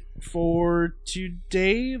it for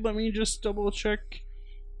today. Let me just double check.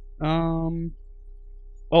 Buffalo's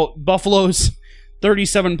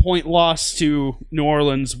 37-point loss to New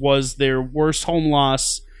Orleans was their worst home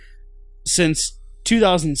loss since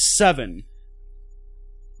 2007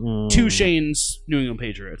 to Shane's New England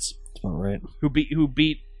Patriots. That's about right. Who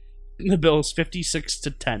beat the Bills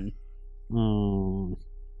 56-10.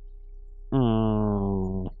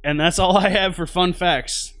 And that's all I have for fun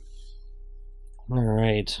facts. All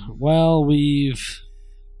right. Well, we've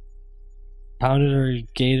pounded our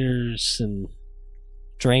gators and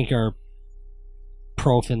drank our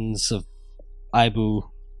profans of Ibu.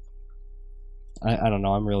 I don't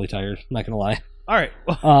know. I'm really tired. I'm not gonna lie. All right.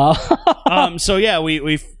 So yeah,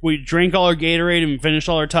 we drank all our Gatorade and finished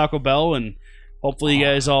all our Taco Bell, and hopefully you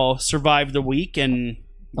guys all survived the week, and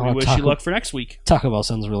we wish you luck for next week. Taco Bell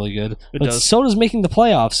sounds really good. It does. So does making the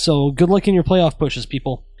playoffs. So good luck in your playoff pushes,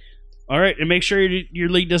 people. All right, and make sure your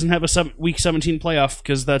league doesn't have a week 17 playoff,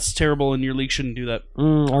 because that's terrible, and your league shouldn't do that.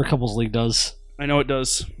 Our couples league does. I know it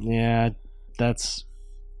does. Yeah, it's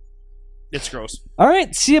gross. All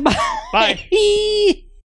right, see you. Bye. Bye.